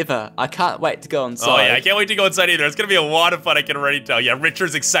dinner ever. I can't wait to go inside. Oh yeah, I can't wait to go inside either. It's gonna be a lot of fun. I can already tell. Yeah,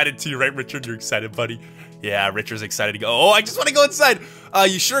 Richard's excited too, right? Richard, you're excited, buddy. Yeah, Richard's excited to go. Oh, I just want to go inside.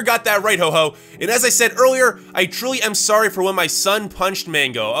 You sure got that right, ho-ho. And as I said earlier, I truly am sorry for when my son punched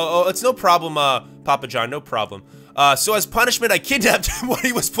Mango. Oh, it's no problem, PapaJhon, no problem. So as punishment, I kidnapped him when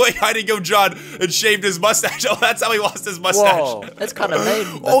he was playing hide and go John and shaved his mustache. Oh, that's how he lost his mustache. Whoa, that's kind of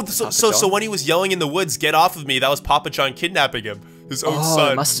mean. Oh, so when he was yelling in the woods, "Get off of me!" That was PapaJhon kidnapping him, his own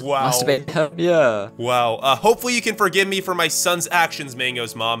son. Wow. Must have been him. Yeah. Wow. Hopefully you can forgive me for my son's actions,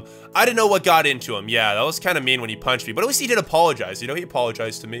 Mango's mom. I didn't know what got into him. Yeah, that was kind of mean when he punched me, but at least he did apologize. You know, he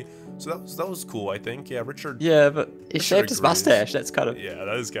apologized to me. So that was cool, I think. Yeah, Richard. Yeah, but he shaved his mustache. That's kind of. Yeah,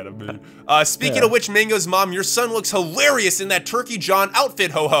 that is kind of mean. Speaking of which, Mango's mom, your son looks hilarious in that Turkey John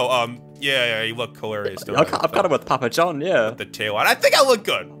outfit, ho-ho. Yeah, you look hilarious. I've got him with PapaJhon, yeah. With the tail on. I think I look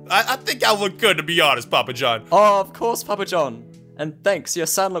good. I think I look good, to be honest, PapaJhon. Oh, of course, PapaJhon. And thanks, your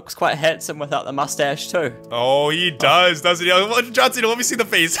son looks quite handsome without the mustache too. Oh, he does, doesn't he? JhonCena, let me see the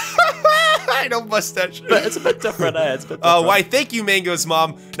face. I know mustache. But it's a bit different, eh? It's a bit different. Why, thank you, Mango's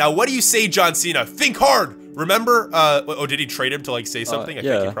mom. Now, what do you say, JhonCena? Think hard. Remember? Oh, did he trade him to like say something? I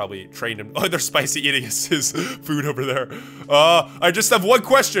think he probably trained him. Oh, they're Spicy eating his food over there. I just have one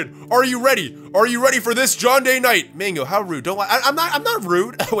question. Are you ready? Are you ready for this John Day night? Mango, how rude? Don't lie. I'm not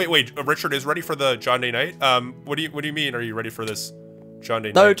rude. wait. Richard is ready for the John Day night. What do you mean? Are you ready for this?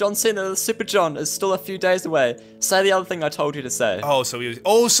 JhondereChan. No, JhonCena, the Super John is still a few days away. Say the other thing I told you to say. Oh, so he was.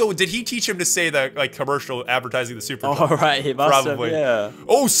 Oh, so did he teach him to say that like commercial advertising the Super John? Oh, right, he must Probably. have, yeah.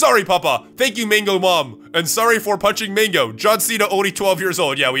 Oh, sorry, Papa. Thank you, Mango Mom, and sorry for punching Mango. JhonCena, only 12 years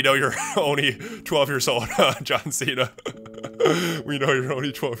old. Yeah, we know you're only 12 years old, JhonCena. We know you're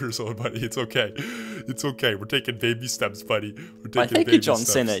only 12 years old, buddy. It's okay. It's okay. We're taking baby steps, buddy. We're taking Thank you,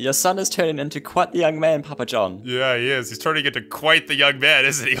 JhonCena. Your son is turning into quite the young man, PapaJhon. Yeah, he is. He's turning into quite the young man,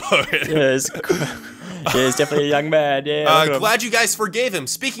 isn't he? Yes. Yeah, he's definitely a young man, yeah. Glad you guys forgave him.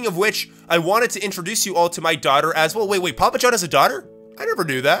 Speaking of which, I wanted to introduce you all to my daughter as well. Wait, PapaJhon has a daughter? I never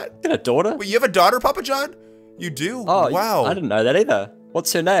knew that. You got a daughter? Wait, you have a daughter, PapaJhon? You do? Oh, wow. I didn't know that either.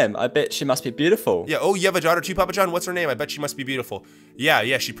 What's her name? I bet she must be beautiful. Yeah, oh, you have a daughter too, PapaJhon? What's her name? I bet she must be beautiful.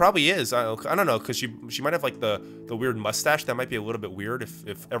 Yeah, she probably is. I don't know, because she might have like the weird mustache. That might be a little bit weird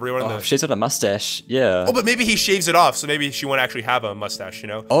if everyone in the... she's got a mustache, yeah. Oh, but maybe he shaves it off, so maybe she won't actually have a mustache, you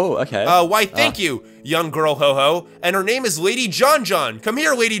know? Oh, okay. Why, thank you, young girl ho-ho. And her name is LadyJhonJhon. Come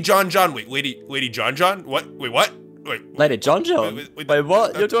here, LadyJhonJhon. Wait, LadyJhonJhon? What? Wait, what? Wait, LadyJhonJhon? Wait,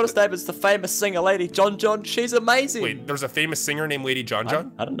 what? Your daughter's name is the famous singer LadyJhonJhon. She's amazing. Wait, there's a famous singer named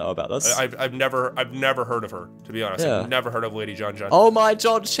LadyJhonJhon? I don't know about this. I've never heard of her, to be honest. Yeah. I've never heard of LadyJhonJhon. Oh my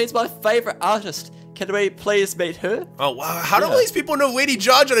John, she's my favorite artist. Can we please meet her? Oh wow, how do all these people know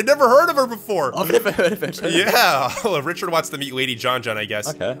LadyJhonJhon? I've never heard of her before. I've never heard of her too. Yeah, well, Richard wants to meet LadyJhonJhon, I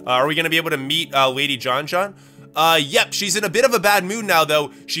guess. Okay. Are we gonna be able to meet LadyJhonJhon? Yep, she's in a bit of a bad mood now,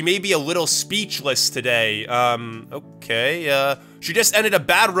 though. She may be a little speechless today. Okay, she just ended a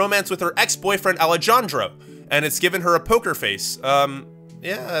bad romance with her ex-boyfriend, Alejandro, and it's given her a poker face.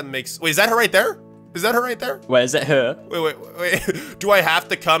 Yeah, it makes... Wait, is that her right there? Is that her right there? Wait, is that her? Wait. Do I have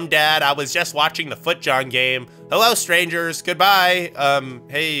to come, Dad? I was just watching the FootJhon game. Hello, strangers. Goodbye.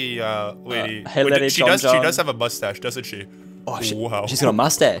 Hey, lady. Hey, Lady she does have a mustache, doesn't she? Oh, wow. She's got a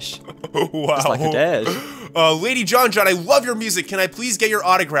mustache. Wow. Just like her dad. LadyJhonJhon, I love your music. Can I please get your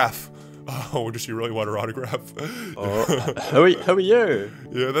autograph? Oh, does she really want her autograph? Who are you?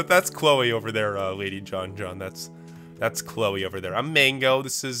 Yeah, that's Khloe over there, LadyJhonJhon. That's Khloe over there. I'm Mango.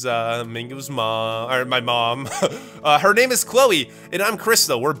 This is Mango's mom, or my mom. Her name is Khloe, and I'm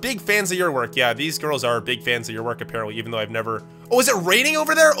Crystal. We're big fans of your work. Yeah, these girls are big fans of your work, apparently, even though I've never... Oh, is it raining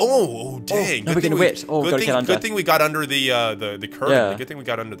over there? Oh, dang. Oh, we're getting wet. Oh, good thing we got under the curtain. Yeah. Good thing we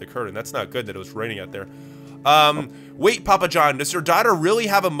got under the curtain. That's not good that it was raining out there. Wait, PapaJhon, does your daughter really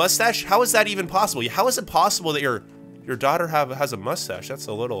have a mustache? How is that even possible? How is it possible that your daughter has a mustache? That's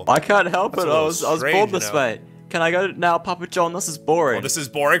a little... I can't help it. I was born this now. way. Can I go now, PapaJhon? This is boring. Oh, this is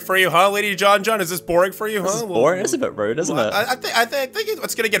boring for you, huh, LadyJhonJhon? Is this boring for you, huh? This is boring. It's a bit rude, isn't it? I think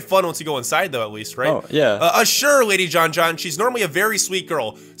it's gonna get fun once you go inside, though, at least, right? Oh, yeah. Sure, LadyJhonJhon. She's normally a very sweet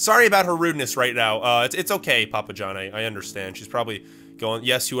girl. Sorry about her rudeness right now. It's okay, PapaJhon. I understand. She's probably going...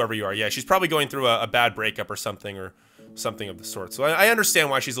 Yes, whoever you are. Yeah, she's probably going through a bad breakup or something of the sort. So I understand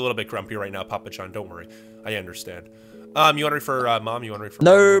why she's a little bit grumpy right now, PapaJhon. Don't worry. I understand. You want to refer Mom? You want to refer?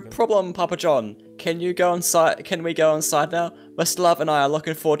 No problem, PapaJhon. Can you go inside? Can we go inside now? Mr. Love and I are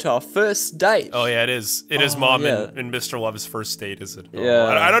looking forward to our first date. Oh yeah, it is. It is Mom and Mr. Love's first date, is it? Yeah.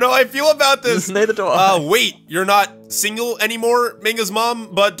 I don't know how I feel about this. Neither do I. Wait, you're not single anymore, Mango's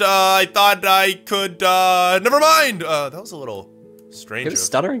mom? But I thought I could. Never mind. That was a little strange. He was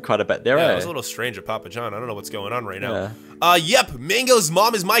stuttering quite a bit there. Yeah, it was a little strange of PapaJhon. I don't know what's going on right now. Yeah. Yep, Mango's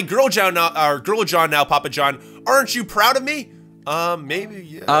mom is my girl John now, PapaJhon. Aren't you proud of me? Maybe,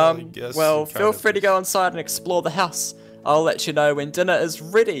 yeah, I guess. Well, feel free to go inside and explore the house. I'll let you know when dinner is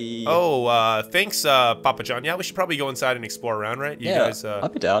ready. Oh, thanks, PapaJhon. Yeah, we should probably go inside and explore around, right? You guys, I'll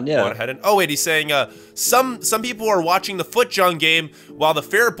be down, yeah. Want to head in? Oh, wait, he's saying, some people are watching the FootJhon game while the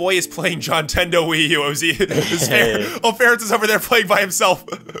Ferret boy is playing Nintendo Wii U. Ferrets is over there playing by himself.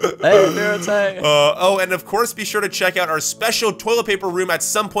 Hey, Ferrets, hey. Oh, and of course, be sure to check out our special toilet paper room at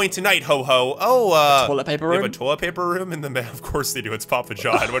some point tonight, ho-ho. Oh, toilet paper room? They have a toilet paper room in the man. Of course they do. It's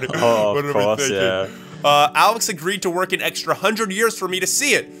PapaJhon. What of course, yeah. Alex agreed to work an extra 100 years for me to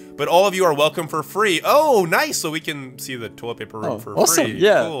see it, but all of you are welcome for free. Oh, nice! So we can see the toilet paper room for awesome, free.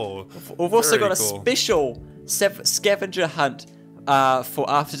 Yeah. Cool. We've also got a special scavenger hunt for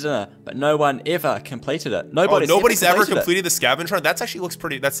after dinner, but no one ever completed it. Nobody's ever completed the scavenger hunt. That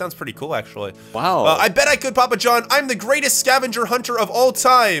sounds pretty cool, actually. Wow. I bet I could, PapaJhon. I'm the greatest scavenger hunter of all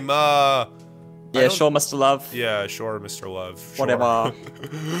time. Yeah, sure, Mr. Love. Yeah, sure, Mr. Love. Sure. Whatever.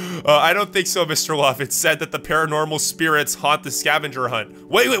 I don't think so, Mr. Love. It's said that the paranormal spirits haunt the scavenger hunt.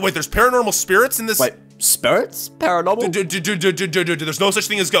 Wait, there's paranormal spirits in this? Wait, spirits? Paranormal? There's no such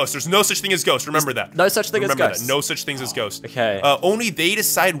thing as ghosts. There's no such thing as ghosts. Remember that. No such thing as ghosts. No such things as ghosts. Okay. Only they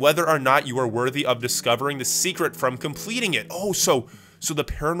decide whether or not you are worthy of discovering the secret from completing it. Oh, so So the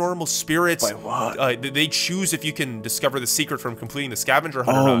paranormal spirits, Wait, what? they choose if you can discover the secret from completing the scavenger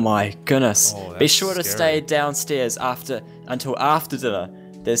hunt or Oh not. my goodness. Oh, Be that's sure to scary. stay downstairs until after dinner.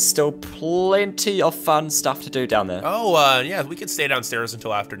 There's still plenty of fun stuff to do down there. Oh, yeah, we can stay downstairs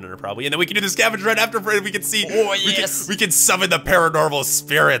until after dinner probably, and then we can do the scavenger hunt after, and we can see. Oh, yes. We can summon the paranormal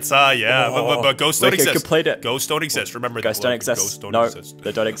spirits. Yeah, but ghosts don't we can exist. complete it. Ghosts don't exist. Remember Ghosts that. don't exist. Ghosts don't No, exist.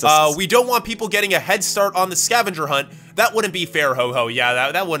 they don't exist. We don't want people getting a head start on the scavenger hunt. That wouldn't be fair, ho ho.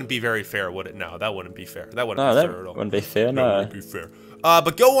 Yeah, that wouldn't be very fair, would it? No, that wouldn't be fair. That wouldn't be fair at all. Wouldn't be fair. No, it wouldn't be fair.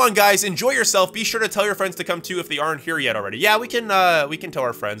 But go on, guys. Enjoy yourself. Be sure to tell your friends to come too if they aren't here yet already. Yeah, we can tell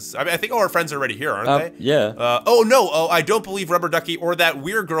our friends. I mean, I think all our friends are already here, aren't they? Yeah. Oh no. Oh, I don't believe Rubber Ducky or that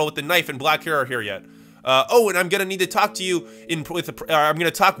weird girl with the knife and black hair are here yet. And I'm gonna need to talk to you I'm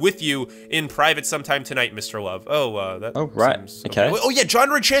gonna talk with you in private sometime tonight, Mr. Love. Oh, right. seems Okay. Oh yeah,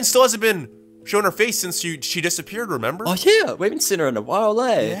 JhondereChan still hasn't been showing her face since she disappeared. Remember? Oh yeah, we haven't seen her in a while,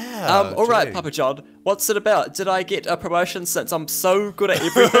 eh? Yeah, all right, dang. PapaJhon. What's it about? Did I get a promotion since I'm so good at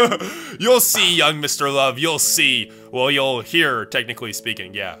everything? You'll see, young Mr. Love. You'll see. Well, you'll hear, technically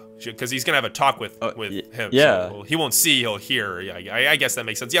speaking. Yeah, because he's gonna have a talk with him. Yeah. So, well, he won't see. He'll hear. Yeah, I guess that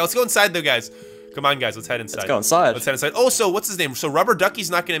makes sense. Yeah, let's go inside though, guys. Come on, guys. Let's head inside. Let's go inside. Let's head inside. Oh, so what's his name? So Rubber Ducky's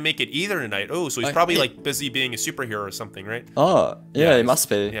not gonna make it either tonight. Oh, so he's probably like busy being a superhero or something, right? Oh, yeah, he must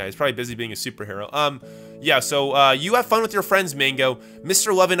be. Yeah, he's probably busy being a superhero. Yeah, so you have fun with your friends, Mango.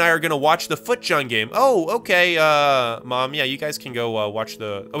 Mr. Love and I are gonna watch the FootJhon game. Oh, okay, Mom. Yeah, you guys can go watch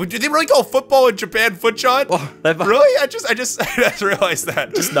the. Oh, did they really call football in Japan FootJhon? Really? I just realized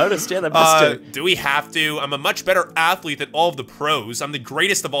that. Just noticed. Yeah, they must do. Do we have to? I'm a much better athlete than all of the pros. I'm the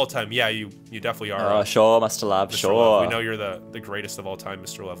greatest of all time. Yeah, you definitely are. Oh, sure, Mr. Love. Mr. Sure. Love. We know you're the greatest of all time,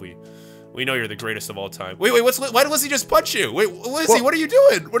 Mr. Love. We know you're the greatest of all time. Wait, why did Lizzy just punch you? Wait, Lizzy, what are you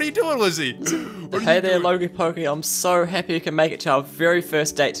doing? What are you doing, Lizzy? Hey there, Logie Pokey. I'm so happy you can make it to our very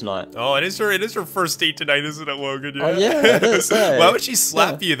first date tonight. Oh, it is her first date tonight, isn't it, Logan? Yeah. Oh, yeah, it is. Hey. Why would she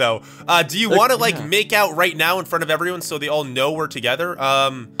slap you, though? Do you want to, like, make out right now in front of everyone so they all know we're together?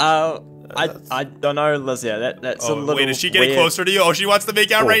 I don't know, Lizzy. That's a little wait, is she getting weird. closer to you? Oh, she wants to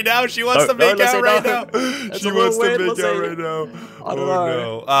make out right now? She wants to make out right now? That's She a wants little to weird, make out Lizzy. right now. I don't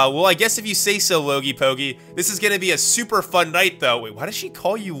know. No. Well, I guess if you say so, Logie Pokey. This is going to be a super fun night, though. Wait, why does she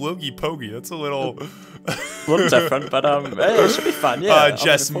call you Logie Pokey? That's a little... A little different, but hey, it should be fun. Yeah.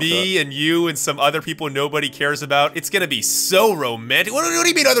 Just me and you and some other people nobody cares about. It's gonna be so romantic. What do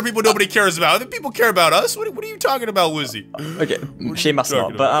you mean other people nobody cares about? Other people care about us. What are you talking about, Lizzy? Okay, she must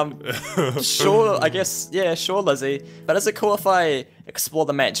not. But sure. I guess yeah, sure, Lizzy. But is it cool if I explore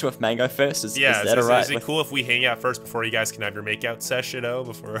the mansion with Mango first? Is that alright? Is it cool if we hang out first before you guys can have your makeout session?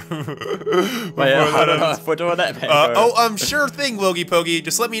 Before. Well, yeah, I don't know if we're doing that, Mango. Sure thing, Logie Pokey.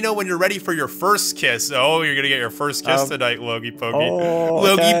 Just let me know when you're ready for your first kiss. Oh, you're gonna get your first kiss tonight, Logie Pokey. Oh,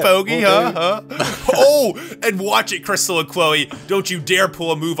 Logie Pokey, huh? Oh, and watch it, Crystal and Khloe. Don't you dare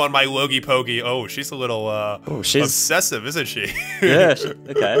pull a move on my Logie Pokey. Oh, she's a little she's obsessive, isn't she? Yeah.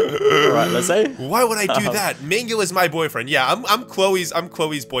 Okay. All right, Lizzy. Why would I do that? Mango is my boyfriend. Yeah, I'm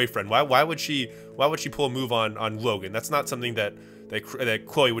Khloe's boyfriend. Why would she pull a move on Logan? That's not something that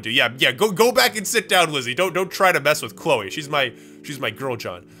Khloe would do. Yeah, go back and sit down, Lizzy. Don't try to mess with Khloe. She's my girl,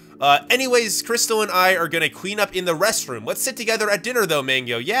 John. Anyways, Crystal and I are gonna clean up in the restroom. Let's sit together at dinner, though,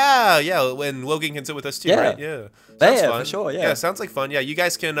 Mango. Yeah, and Logan can sit with us too, right? Yeah. Sounds fun. For sure. Yeah, sounds like fun. Yeah, you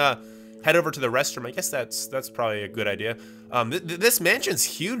guys can head over to the restroom. I guess that's probably a good idea. This mansion's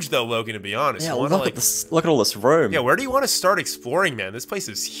huge, though, Logan. To be honest, yeah. Look at this. Look at all this room. Yeah, where do you want to start exploring, man? This place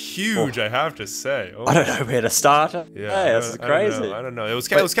is huge. I have to say. Oh. I don't know where to start. Yeah, hey, this is crazy. I don't know. It was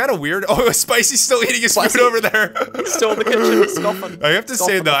kind of weird. Oh, Spicy's still eating his food over there. He's still in the kitchen, scoffing. I have to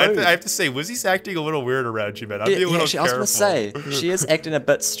say though, I have to say, Lizzy's acting a little weird around you, man. I'd be a little careful. I was gonna say she is acting a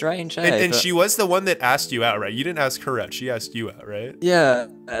bit strange. And she was the one that asked you out, right? You didn't ask her out. She asked you out, right? Yeah,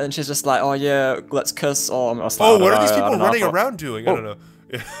 and she's just like, oh yeah, let's kiss. Oh, what are these people running around doing? I don't know.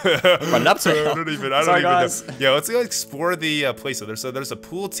 Run up to I don't even know. Yeah, let's go explore the place. So there's a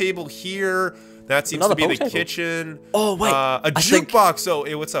pool table here. That seems to be the kitchen. Oh wait, a jukebox. Oh,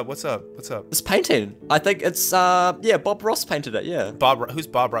 hey, what's up? It's painting. I think it's yeah, Bob Ross painted it. Yeah. Who's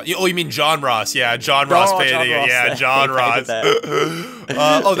Bob Ross? Oh, you mean John Ross? Yeah, John Ross painting it. Yeah, John Ross.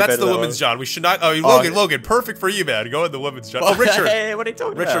 Oh, that's the women's John. We should not. Oh, Logan, perfect for you, man. Go in the women's John. Oh, Richard. Hey, what are you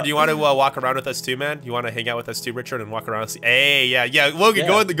talking about? Richard, do you want to walk around with us too, man? You want to hang out with us too, Richard, and walk around? Hey, yeah. Logan,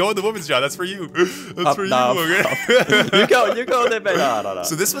 go in the women's John. That's for you. That's for you, Logan. You go there, man. No.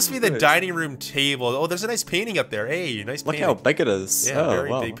 So this must be the dining room too. table. Oh, there's a nice painting up there. Hey, nice painting. Look how big it is. Yeah, very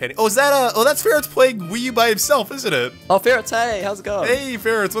wow. big painting. Oh, is that oh, that's Ferrets playing Wii U by himself, isn't it? Oh, Ferrets, hey, how's it going? Hey,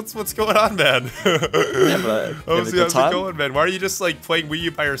 Ferrets, what's going on, man? How's it going, man? Why are you just like playing Wii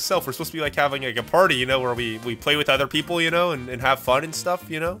U by yourself? We're supposed to be like having like a party, you know, where we play with other people, you know, and have fun and stuff,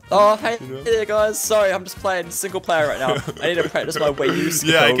 you know? Oh, hey there, guys. Sorry, I'm just playing single player right now. I need to practice my Wii U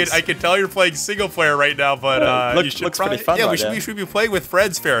skills. Yeah, I can tell you're playing single player right now, but you should looks probably, pretty fun. yeah, right we should be playing with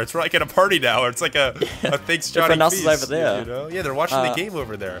friends, Ferrets. We're like at a party now. It's like a thanks Johnny feast, over there. You know? Yeah, they're watching the game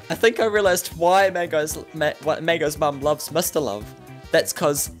over there. I think I realized why Mango's mum loves Mr. Love. That's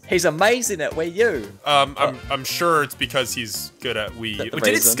because he's amazing at Wii U. I'm sure it's because he's good at Wii U.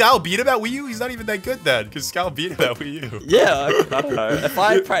 Didn't Scal beat him at Wii U? He's not even that good then, because Scal beat him at Wii U. Yeah, I don't know. If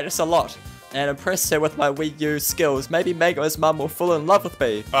I practice a lot and impress her with my Wii U skills, maybe Mango's mum will fall in love with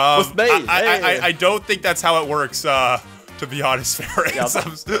me. I don't think that's how it works. To be honest, Ferrets. Yeah,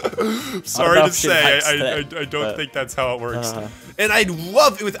 I'm sorry to say, I don't think that's how it works. And I'd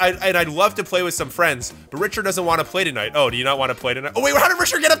love to play with some friends, but Richard doesn't want to play tonight. Oh, do you not want to play tonight? Oh wait, how did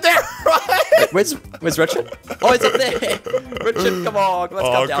Richard get up there? Where's Richard? Oh, he's up there. Richard, come on, let's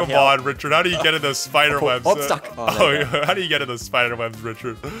come down here. On, Richard. How do you get in those spider webs? I'm stuck. How do you get in those spider webs,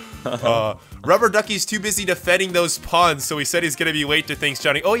 Richard? Rubber Ducky's too busy defending those pawns, so he said he's gonna be late to things,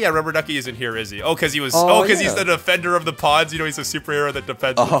 Johnny. Oh yeah, Rubber Ducky isn't here, is he? Oh, because he's the defender of the pawns. You know, he's a superhero that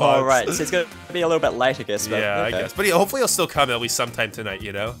defends the pawns. Oh, right. So it's going to be a little bit late, I guess. But, yeah, I guess. But hopefully he'll still come at least sometime tonight,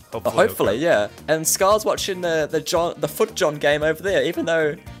 you know? Hopefully, yeah. And Scar's watching the PapaJhon game over there, even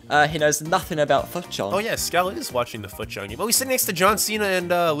though he knows nothing about PapaJhon. Oh, yeah, Scal is watching the PapaJhon game. Oh, he's sitting next to JhonCena and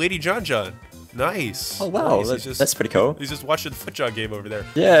LadyJhonJhon. Nice. Oh, wow. Nice. That's pretty cool. He's just watching the PapaJhon game over there.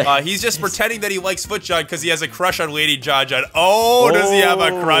 Yeah. He's just pretending that he likes PapaJhon because he has a crush on LadyJhonJhon. Oh, does he have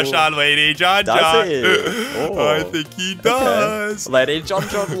a crush on LadyJhonJhon? Does he? Oh. I think he does. Okay.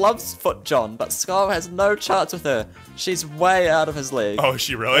 LadyJhonJhon loves PapaJhon, but Scar has no chance with her. She's way out of his league. Oh, is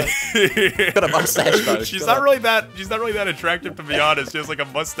she really? Got a mustache though. She's not really that attractive, to be honest. She has like a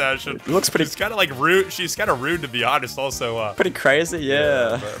mustache and looks pretty. She's kind of like rude. She's kind of rude, to be honest. Also, pretty crazy,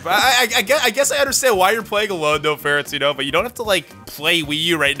 yeah. But I guess I understand why you're playing alone, though, Ferrets. You know, but you don't have to like play Wii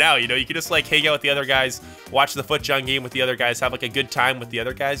U right now. You know, you can just like hang out with the other guys, watch the PapaJhon game with the other guys, have like a good time with the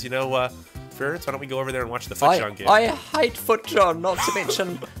other guys. You know, Ferrets, why don't we go over there and watch the PapaJhon game? I hate PapaJhon, not to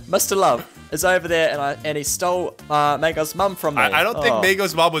mention Mr. Love is over there and he stole Mango's mum from me. I don't think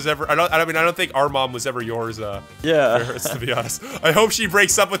Mango's mom was ever. I don't think our mom was ever yours. Yeah. Ferrets, to be honest. I hope she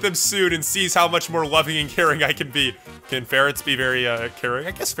breaks up with him soon and sees how much more loving and caring I can be. Can Ferrets be very caring?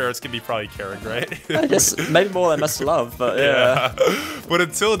 I guess Ferrets can be probably caring, right? I guess maybe more than Mr. Love, but yeah. But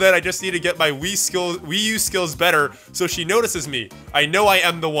until then, I just need to get my Wii U skills better so she notices me. I know I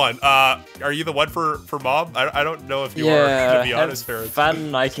am the one. Are you the one for mom? I don't know if you are, to be honest, Ferrets.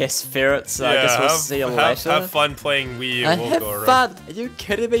 Fun, I guess, Ferrets. I guess we'll see you later. Have fun playing Wii U. Have fun. Are you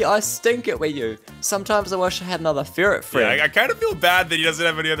kidding me? I stink at Wii U. Sometimes I wish I had another ferret friend. Yeah, I kind of feel bad that he doesn't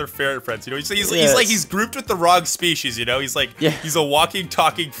have any other ferret friends. You know, he's grouped with the wrong species. You know, he's like he's a walking,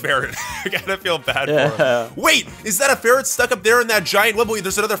 talking ferret. I kind of feel bad for him. Wait, is that a ferret stuck up there in that giant web? Wait,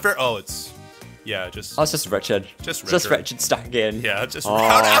 there's another ferret. Oh, it's. Yeah, just. Oh, it's just Richard. Just Richard stuck again. Yeah, just.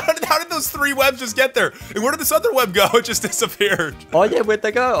 How did those 3 webs just get there? And where did this other web go? It just disappeared. Oh yeah, where'd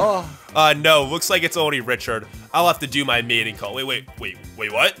they go? Oh. No, looks like it's only Richard. I'll have to do my mating call. Wait,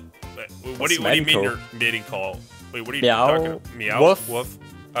 what? What do you mean your mating call? Wait, what are you talking about? Meow. Woof.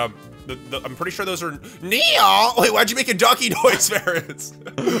 I'm pretty sure those are Neo. Wait, why'd you make a donkey noise, Ferrets?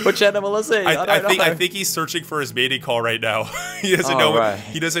 Which animal is he? I think he's searching for his mating call right now. He doesn't know.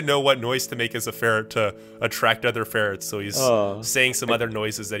 He doesn't know what noise to make as a ferret to attract other ferrets. So he's saying some other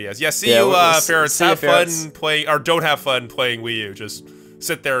noises that he has. Yeah, see you, Ferrets. Have fun playing, or don't have fun playing Wii U. Just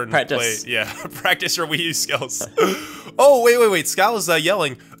sit there and practice. Play. Yeah, practice your Wii U skills. Oh, wait. Scal is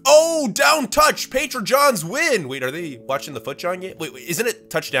yelling. Oh, down touch. PapaJhon's win. Wait, are they watching the PapaJhon game? Wait, isn't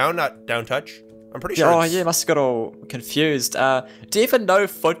it touchdown, not down touch? I'm pretty sure. Oh, yeah, must have got all confused. Do you even know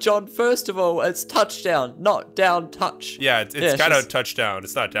PapaJhon? First of all, it's touchdown, not down touch. Yeah, it's kind of touchdown.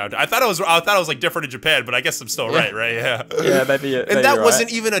 It's not down. I thought it was like different in Japan, but I guess I'm still right? Yeah. Yeah, maybe. And that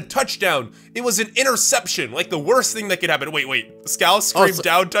wasn't even a touchdown. It was an interception. Like the worst thing that could happen. Wait. Scal screamed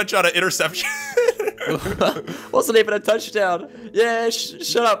down touch on an interception. Wasn't even a touchdown. Yeah,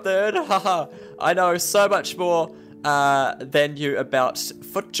 shut up, nerd. Haha. I know so much more than you about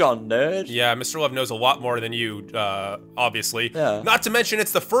PapaJhon, nerd. Yeah, Mr. Love knows a lot more than you, obviously. Yeah. Not to mention,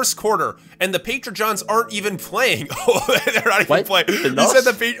 it's the first quarter, and the PapaJhons aren't even playing. Oh, they're not even playing. They're not? You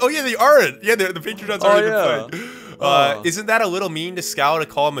said oh yeah, they aren't. Yeah, the PapaJhons aren't even playing. Isn't that a little mean to Scal to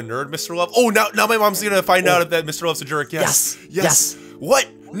call him a nerd, Mr. Love? Oh, now my mom's gonna find out that Mr. Love's a jerk. Yes. Yes. What?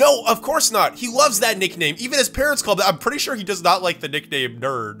 No, of course not. He loves that nickname. Even his parents called it. I'm pretty sure he does not like the nickname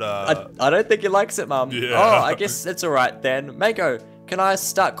Nerd. I don't think he likes it, Mum. Yeah. Oh, I guess it's alright then. Mango, can I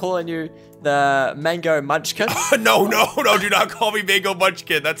start calling you the Mango Munchkin? No, do not call me Mango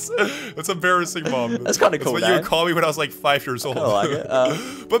Munchkin. That's embarrassing, Mom. That's kind of cool, That's what you would call me when I was like 5 years old. I like it.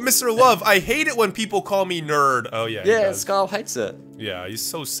 But Mr. Love, I hate it when people call me Nerd. Oh, yeah. Yeah, Skull hates it. Yeah, he's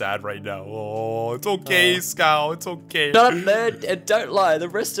so sad right now. Oh, it's okay, Scowl. It's okay. Shut up, nerd, and don't lie. The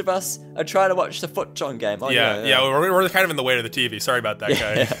rest of us are trying to watch the PapaJhon game. Oh, yeah, we're kind of in the way to the TV. Sorry about that,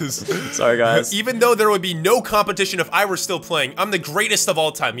 guys. Sorry, guys. Even though there would be no competition if I were still playing, I'm the greatest of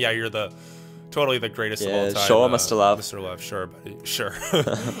all time. Yeah, you're totally the greatest of all time. Sure, Mr. Love. Mr. Love, sure, buddy. Sure.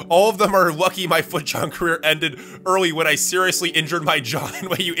 All of them are lucky my PapaJhon career ended early when I seriously injured my jaw.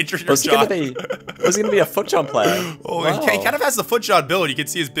 Wait, you injured your jaw? Was he going to be a PapaJhon player? Oh, wow. He kind of has the PapaJhon build. You can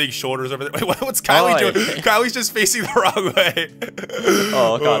see his big shoulders over there. Wait, what's Kylie doing? Kylie's just facing the wrong way.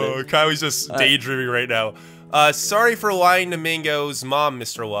 Oh, got it. Kylie's just daydreaming right now. Sorry for lying to Mango's mom,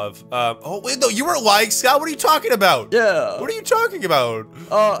 Mr. Love. Oh, wait, no, you weren't lying, Scout. What are you talking about? Yeah. What are you talking about?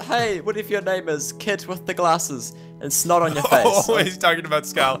 Oh, hey, what if your name is Kid with the glasses and snot on your face? Oh, he's talking about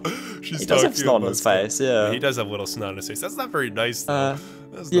Scout. He does have snot on his face, yeah. He does have a little snot on his face. That's not very nice, though.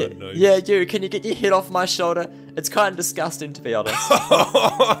 That's not nice. Yeah, can you get your head off my shoulder? It's kind of disgusting, to be honest.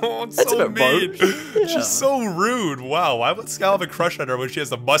 Oh, it's That's so a bit mean. rude. She's so rude. Wow, why would Scout have a crush on her when she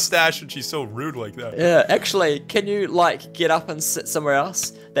has a mustache and she's so rude like that? Yeah, actually, can you, like, get up and sit somewhere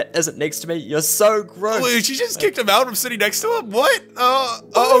else that isn't next to me? You're so gross. Wait, she just kicked him out from sitting next to him? What?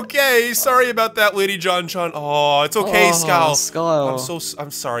 Okay. Sorry about that, LadyJhonJhon. Oh, it's okay, Scout.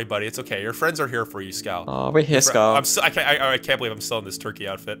 I'm sorry, buddy. It's okay. Your friends are here for you, Scout. Oh, we're here, Scout. I can't believe I'm still in this turkey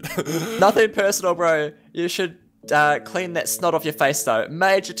outfit. Nothing personal, bro. You should clean that snot off your face, though.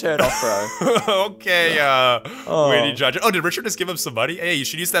 Major turn off, bro. Okay, LadyJhonJhon. Oh, did Richard just give him some money? Hey, you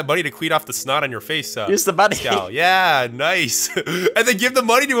should use that money to clean off the snot on your face. Use the money. Scout. Yeah, nice. And then give the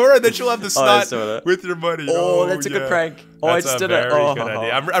money to her, and then she'll have the snot with your money. Oh, that's a good prank. Oh, I just did it. Very good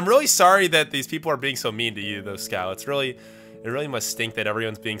idea. I'm really sorry that these people are being so mean to you, though, Scout. It really must stink that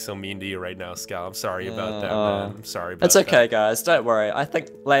everyone's being so mean to you right now, Scout. I'm sorry about that, man. I'm sorry about that. It's okay, guys. Don't worry. I think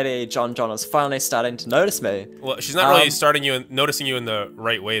LadyJhonJhon is finally starting to notice me. Well, she's not really noticing you in the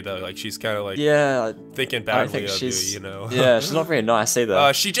right way, though. Like, she's kind of like thinking badly of you, you know? Yeah, she's not very nice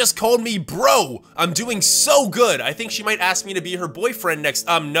either. She just called me bro. I'm doing so good. I think she might ask me to be her boyfriend next.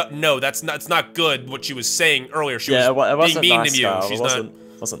 No, that's not good. What she was saying earlier. She was being mean to you. She's not.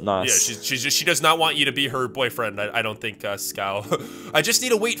 Wasn't nice. Yeah, she does not want you to be her boyfriend. I don't think, Scout. I just need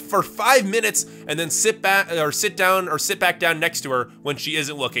to wait for 5 minutes and then sit back down next to her when she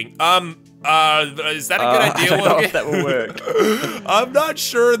isn't looking. Is that a good idea? I don't know if that will work. I'm not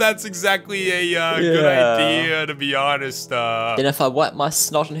sure that's exactly a good idea, to be honest. And if I wipe my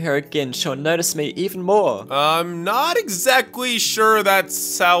snot on her again, she'll notice me even more. I'm not exactly sure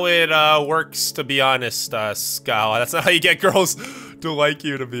that's how it works, to be honest, Scout. That's not how you get girls to like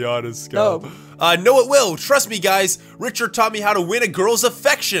you, to be honest, Scout. No, it will. Trust me, guys. Richard taught me how to win a girl's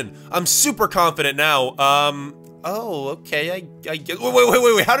affection. I'm super confident now. Oh, okay. I get.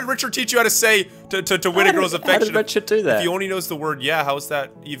 Wait. How did Richard teach you how to say to win a girl's affection? How did Richard do that? If he only knows the word yeah, how is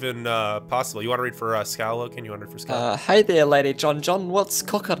that even possible? You want to read for Scout? Can you want to read for Scout? Hey there, LadyJhonJhon. What's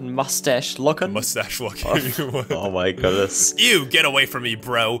cooking? Mustache looking? Mustache looking. Oh my goodness. Ew, get away from me,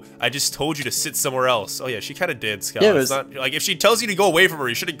 bro. I just told you to sit somewhere else. Oh yeah, she kind of did, Scout. Yeah, it's not like if she tells you to go away from her,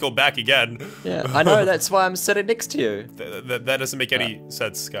 you shouldn't go back again. Yeah, I know. That's why I'm sitting next to you. That doesn't make any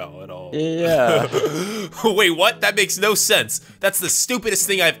sense, Scout, at all. Yeah. Wait, what? That makes no sense. That's the stupidest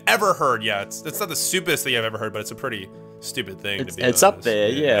thing I've ever heard. Yeah, it's not the stupidest thing I've ever heard, but it's a pretty stupid thing to be honest. It's up there,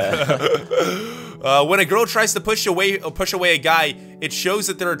 yeah. When a girl tries to push away a guy, it shows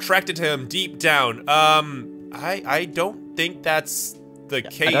that they're attracted to him deep down. I don't think that's the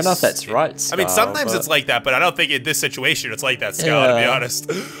case. I don't know if that's right, Scout, I mean, sometimes it's like that, but I don't think in this situation it's like that, Scout, to be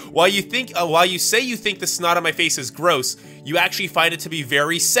honest. While you say you think the snot on my face is gross, you actually find it to be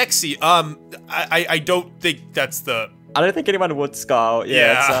very sexy. I don't think that's the... I don't think anyone would, Scout.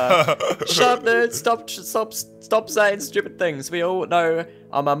 Yeah. Shut up, nerd. Stop saying stupid things. We all know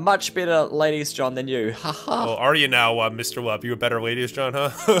I'm a much better LadyJhonJhon than you. Haha. Well, are you now, Mr. Love? You a better LadyJhonJhon,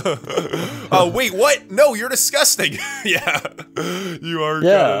 huh? Oh, wait, what? No, you're disgusting. Yeah. You are kind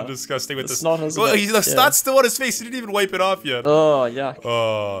of disgusting with this. Well, the snot's still on his face. He didn't even wipe it off yet. Oh, yeah.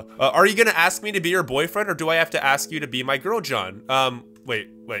 Are you going to ask me to be your boyfriend, or do I have to ask you to be my girl, John? Wait,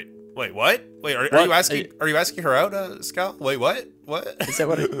 what? Wait, are you asking her out, Scout? Wait, what? What? Is that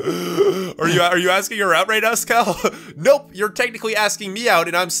what are you asking her out right now, Scout? Nope, you're technically asking me out,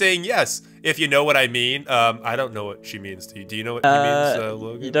 and I'm saying yes. if you know what I mean. I don't know what she means. Do you know what she means,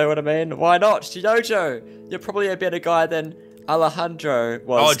 Logan? You know what I mean? Why not? Jojo, you're probably a better guy than Alejandro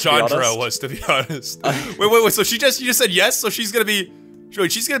was. Oh, Jhondere was, to be honest. wait. So you just said yes. So she's gonna be.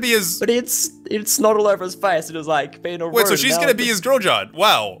 She's gonna be his. But he'd snot all over his face and it was like being a. Wait, so she's gonna be his girl, John?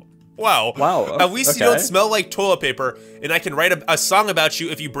 Wow. At least you don't smell like toilet paper, and I can write a song about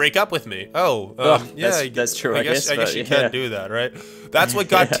you if you break up with me. Yeah, that's true. I guess you can't do that, right? That's what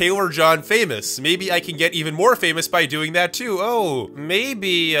got TheApplenator famous. Maybe I can get even more famous by doing that too. Oh,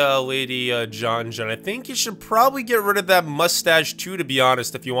 maybe LadyJhonJhon. I think you should probably get rid of that mustache too, to be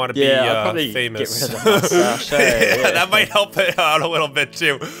honest, if you want to be famous. Get rid of the mustache. Yeah, that might help it out a little bit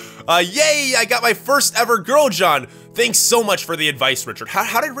too. Yay! I got my first ever girl, John. Thanks so much for the advice, Richard.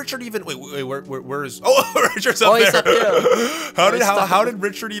 How did Richard even where is? Oh, Richard's up there. He's up here. How did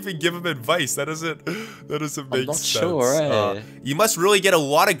Richard even give him advice? That doesn't make sense. I'm not sure. You must really get a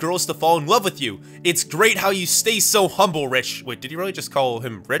lot of girls to fall in love with you. It's great how you stay so humble, Rich. Wait, did you really just call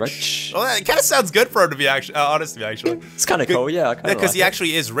him Rich? Oh, that kind of sounds good for him to be honest. It's kind of cool, yeah. Because he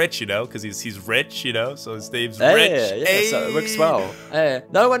actually is rich, you know, because he's rich, you know. So his name's Rich. Yeah, so it works well. Hey,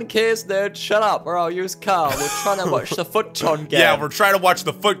 no one cares, nerd. Shut up, or I'll use Carl. We're trying to watch the PapaJhon game. Yeah, we're trying to watch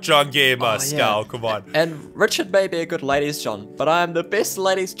the PapaJhon game, Scal. Come on. And Richard may be a good LadyJhon, but I am the best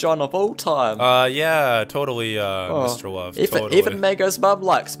LadyJhon of all time. Yeah, totally, Mr. Love. Even Mango's mum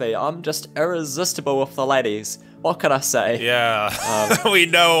likes me. I'm just irresistible with the ladies. What can I say? Yeah, we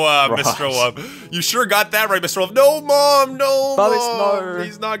know, right. Mr. Love. You sure got that right, Mr. Love. No, Mom, no, Mom. No.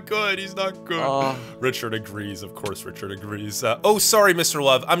 He's not good. He's not good. Richard agrees. Of course, Richard agrees. Oh, sorry, Mr.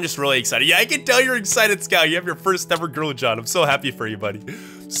 Love. I'm just really excited. Yeah, I can tell you're excited, Scout. You have your first ever girl, John. I'm so happy for you, buddy.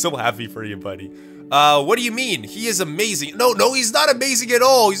 So happy for you, buddy. What do you mean? He is amazing. No, he's not amazing at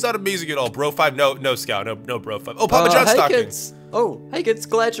all. He's not amazing at all. Bro 5, no, Scout. No, Bro 5. Oh, PapaJhon's talking. Kids. Oh, hey, kids.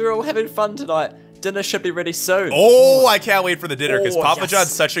 Glad you're all having fun tonight. Dinner should be ready soon. Oh, I can't wait for the dinner because PapaJhon's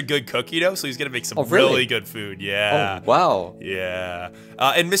such a good cook, you know, so he's gonna make some really good food. Yeah. Oh, wow. Yeah.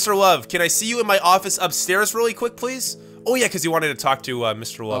 And Mr. Love, can I see you in my office upstairs really quick, please? Oh yeah, because you wanted to talk to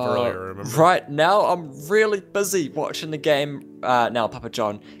Mr. Love earlier, remember? Right now, I'm really busy watching the game now,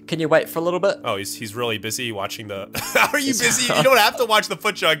 PapaJhon. Can you wait for a little bit? Oh, he's really busy watching the... How are you busy? You don't have to watch the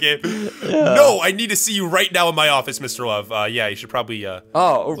PapaJhon game. Yeah. No, I need to see you right now in my office, Mr. Love. Yeah, you should probably listen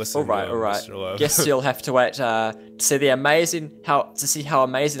all right. Mr. Love. Guess you'll have to wait to see how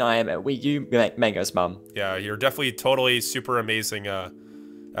amazing I am at Wii U, Mango's mum. Yeah, you're definitely totally super amazing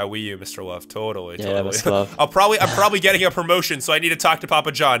Wii U, Mr. Love, totally. Mr. Love. I'm probably getting a promotion, so I need to talk to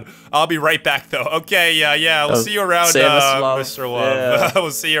PapaJhon. I'll be right back, though. Okay, yeah, we'll see you around, Mr. Love. Yeah.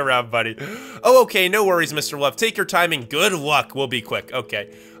 We'll see you around, buddy. Oh, okay, no worries, Mr. Love. Take your time and good luck. We'll be quick.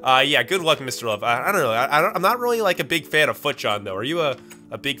 Okay. Yeah, good luck, Mr. Love. I don't know. I'm not really like a big fan of PapaJhon, though. Are you a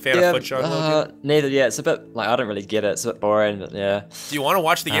big fan of PapaJhon, Logan? Neither. Yeah, it's a bit like I don't really get it. It's a bit boring, but yeah. Do you want to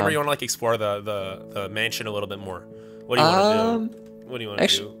watch the game, or you want to like explore the mansion a little bit more? What do you want to do? What do you want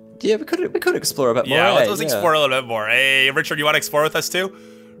to do? Yeah, we could explore a bit more. Yeah, let's explore a little bit more. Hey, Richard, you want to explore with us too?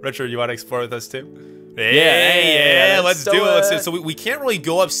 Richard, you want to explore with us too? Hey, let's do it. So we can't really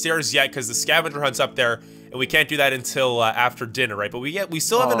go upstairs yet because the scavenger hunt's up there, and we can't do that until after dinner, right? But we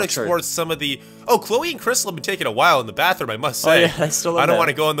still haven't explored some of the. Oh, Chloe and Crystal have been taking a while in the bathroom, I must say. Oh, yeah, I don't want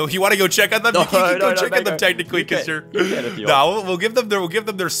to go in. You want to go check on them? You can go check on them technically because you're. No, we'll give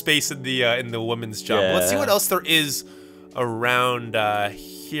them their space in the women's job. Yeah. Let's see what else there is around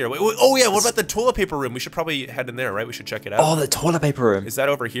here. Oh yeah, what about the toilet paper room? We should probably head in there, right? We should check it out. Oh, the toilet paper room. Is that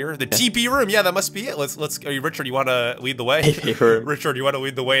over here? The TP room. Yeah, that must be it. Let's. Richard, you want to lead the way? Richard, you want to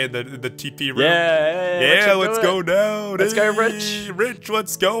lead the way in the TP room? Yeah. Let's go down. Let's go, Rich. Rich,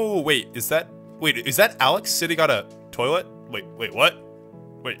 let's go. Wait, is that Alex sitting on a toilet? Wait, what?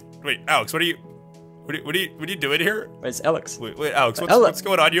 Wait, Alex, what are you doing here? It's Alex. Wait, Alex, what's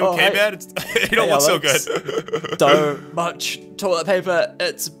going on? You okay, man? You don't look so good. So much toilet paper.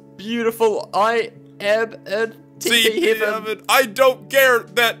 It's beautiful. I am in TP heaven. I don't care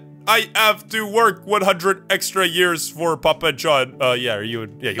that I have to work 100 extra years for PapaJhon. Yeah, he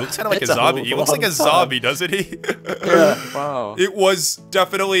looks kind of like a zombie. He looks like a zombie, doesn't he? Yeah, wow. It was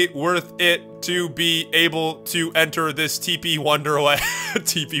definitely worth it to be able to enter this TP Wonderland.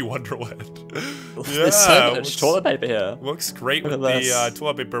 TP Wonderland. There's so much toilet paper here. Looks great with the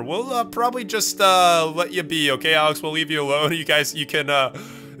toilet paper. We'll probably just let you be, okay, Alex? We'll leave you alone. You guys, you can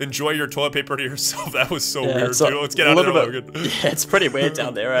enjoy your toilet paper to yourself. That was so weird, dude. Let's get out of there, Logan. Yeah, it's pretty weird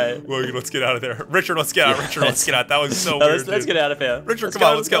down there, right? Logan, let's get out of there. Richard, let's get out. Richard, let's get out. That was so weird. Let's get out of here. Richard, come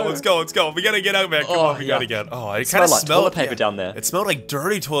on, let's go. We gotta get out, man. Come on, we gotta get. Oh, I kind of like smelled toilet paper down there. It smelled like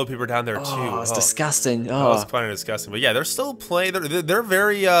dirty toilet paper down there too. Oh, it's disgusting. That was kind of disgusting. But yeah, they're still playing. They're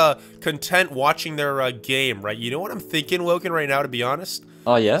very content watching their game, right? You know what I'm thinking, Logan, right now, to be honest?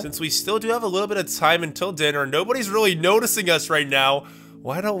 Oh, yeah? Since we still do have a little bit of time until dinner, nobody's really noticing us right now.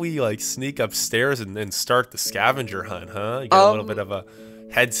 Why don't we, like, sneak upstairs and start the scavenger hunt, huh? You got a little bit of a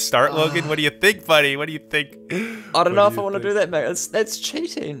head start, Logan? What do you think, buddy? What do you think? I don't know if I want to do that, mate. That's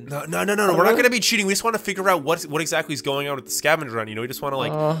cheating. No. We're not going to be cheating. We just want to figure out what exactly is going on with the scavenger hunt. You know, we just want to,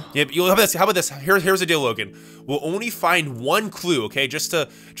 like... yeah, how about this? Here's the deal, Logan. We'll only find one clue, okay? Just to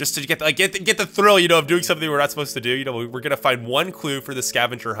get the thrill, you know, of doing something we're not supposed to do. You know, we're going to find one clue for the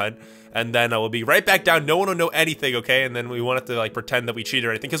scavenger hunt, and then we'll be right back down. No one will know anything, okay? And then we won't have to, like, pretend that we cheated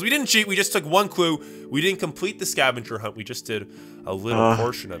or anything. Because we didn't cheat. We just took one clue. We didn't complete the scavenger hunt. We just did a little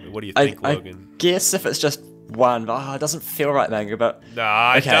portion of it. What do you think, Logan? I guess if it's just one, but it doesn't feel right, Mango, but...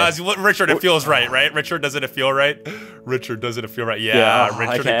 Nah, it does. Richard, it feels right? Richard, doesn't it feel right? Richard, doesn't it feel right? Yeah,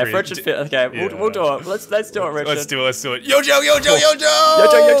 Richard okay, agreed. If Richard okay, we'll do it. Let's do it, Richard. Let's do it. Yo,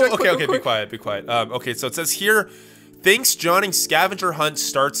 okay, be quiet. Okay, so it says here, thanks, Johnning scavenger hunt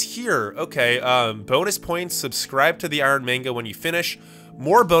starts here. Okay, bonus points, subscribe to the Iron Mango when you finish.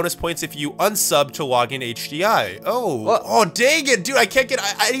 More bonus points if you unsub to log in HDI. Oh, dang it, dude! I can't get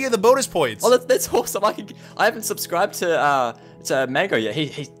any of the bonus points. Oh, that's awesome. I haven't subscribed to Mango yet.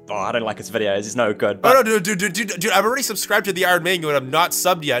 I don't like his videos. He's no good. But... Oh, no, dude, I've already subscribed to the Iron Mango and I'm not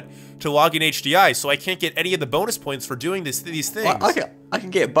subbed yet to log in HDI, so I can't get any of the bonus points for doing these things. Well, I can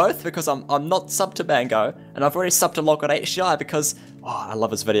get both because I'm not subbed to Mango and I've already subbed to log on HDI because I love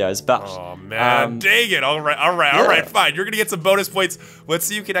his videos. But oh man, dang it! All right, fine. You're gonna get some bonus points. Let's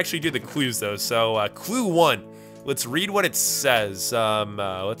see who can actually do the clues though. So clue 1. Let's read what it says.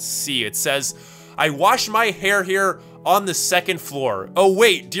 Let's see. It says, I wash my hair here on the 2nd floor. Oh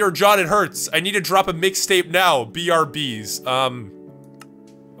wait, dear John, it hurts. I need to drop a mixtape now. BRBs.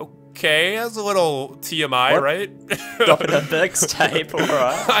 Okay, that's a little TMI, right? Dropping a mixtape,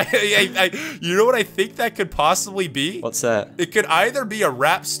 alright. You know what I think that could possibly be? What's that? It could either be a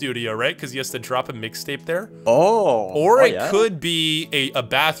rap studio, right? Because he has to drop a mixtape there. Oh. Or it could be a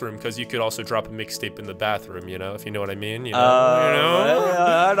bathroom, because you could also drop a mixtape in the bathroom, you know, if you know what I mean. You know?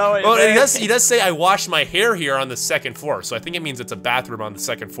 I know what you mean. He does say, I wash my hair here on the 2nd floor, so I think it means it's a bathroom on the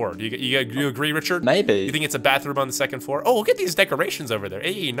 2nd floor. Do you agree, Richard? Maybe. You think it's a bathroom on the 2nd floor? Oh, look at these decorations over there.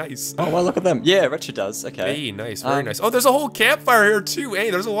 Hey, nice. Oh, well, look at them. Yeah, Richard does. Okay. Hey, nice. Very nice. Oh, there's a whole campfire here, too. Hey,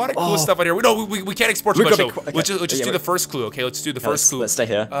 there's a lot of cool stuff out here. We can't export too much, though. Okay. Let's just do the first clue, okay? Let's do the first clue. Let's stay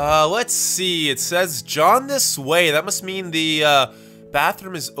here. Let's see. It says, John this way. That must mean the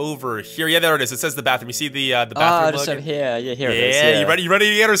bathroom is over here. Yeah, there it is. It says the bathroom. You see the bathroom just over here. Yeah, here it is. Yeah, you ready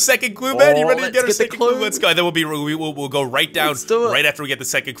to get our second clue, man? You ready to get our second clue? Let's go. And then we'll go right down right after we get the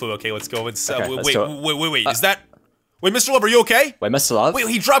second clue. Okay, let's go. Wait. Is that... Wait, Mr. Love, are you okay? Wait, Mr. Love? Wait,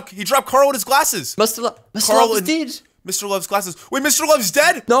 he dropped Carl with his glasses. Mr. Love is dead. Mr. Love's glasses. Wait, Mr. Love's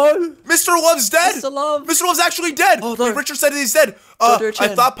dead? No. Mr. Love's dead? Mr. Love. Mr. Love's actually dead. Oh, no. Wait, Richard said he's dead. I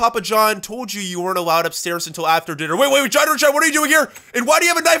thought PapaJhon told you weren't allowed upstairs until after dinner. Wait, JhondereChan, what are you doing here? And why do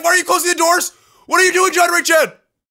you have a knife? Why are you closing the doors? What are you doing, JhondereChan?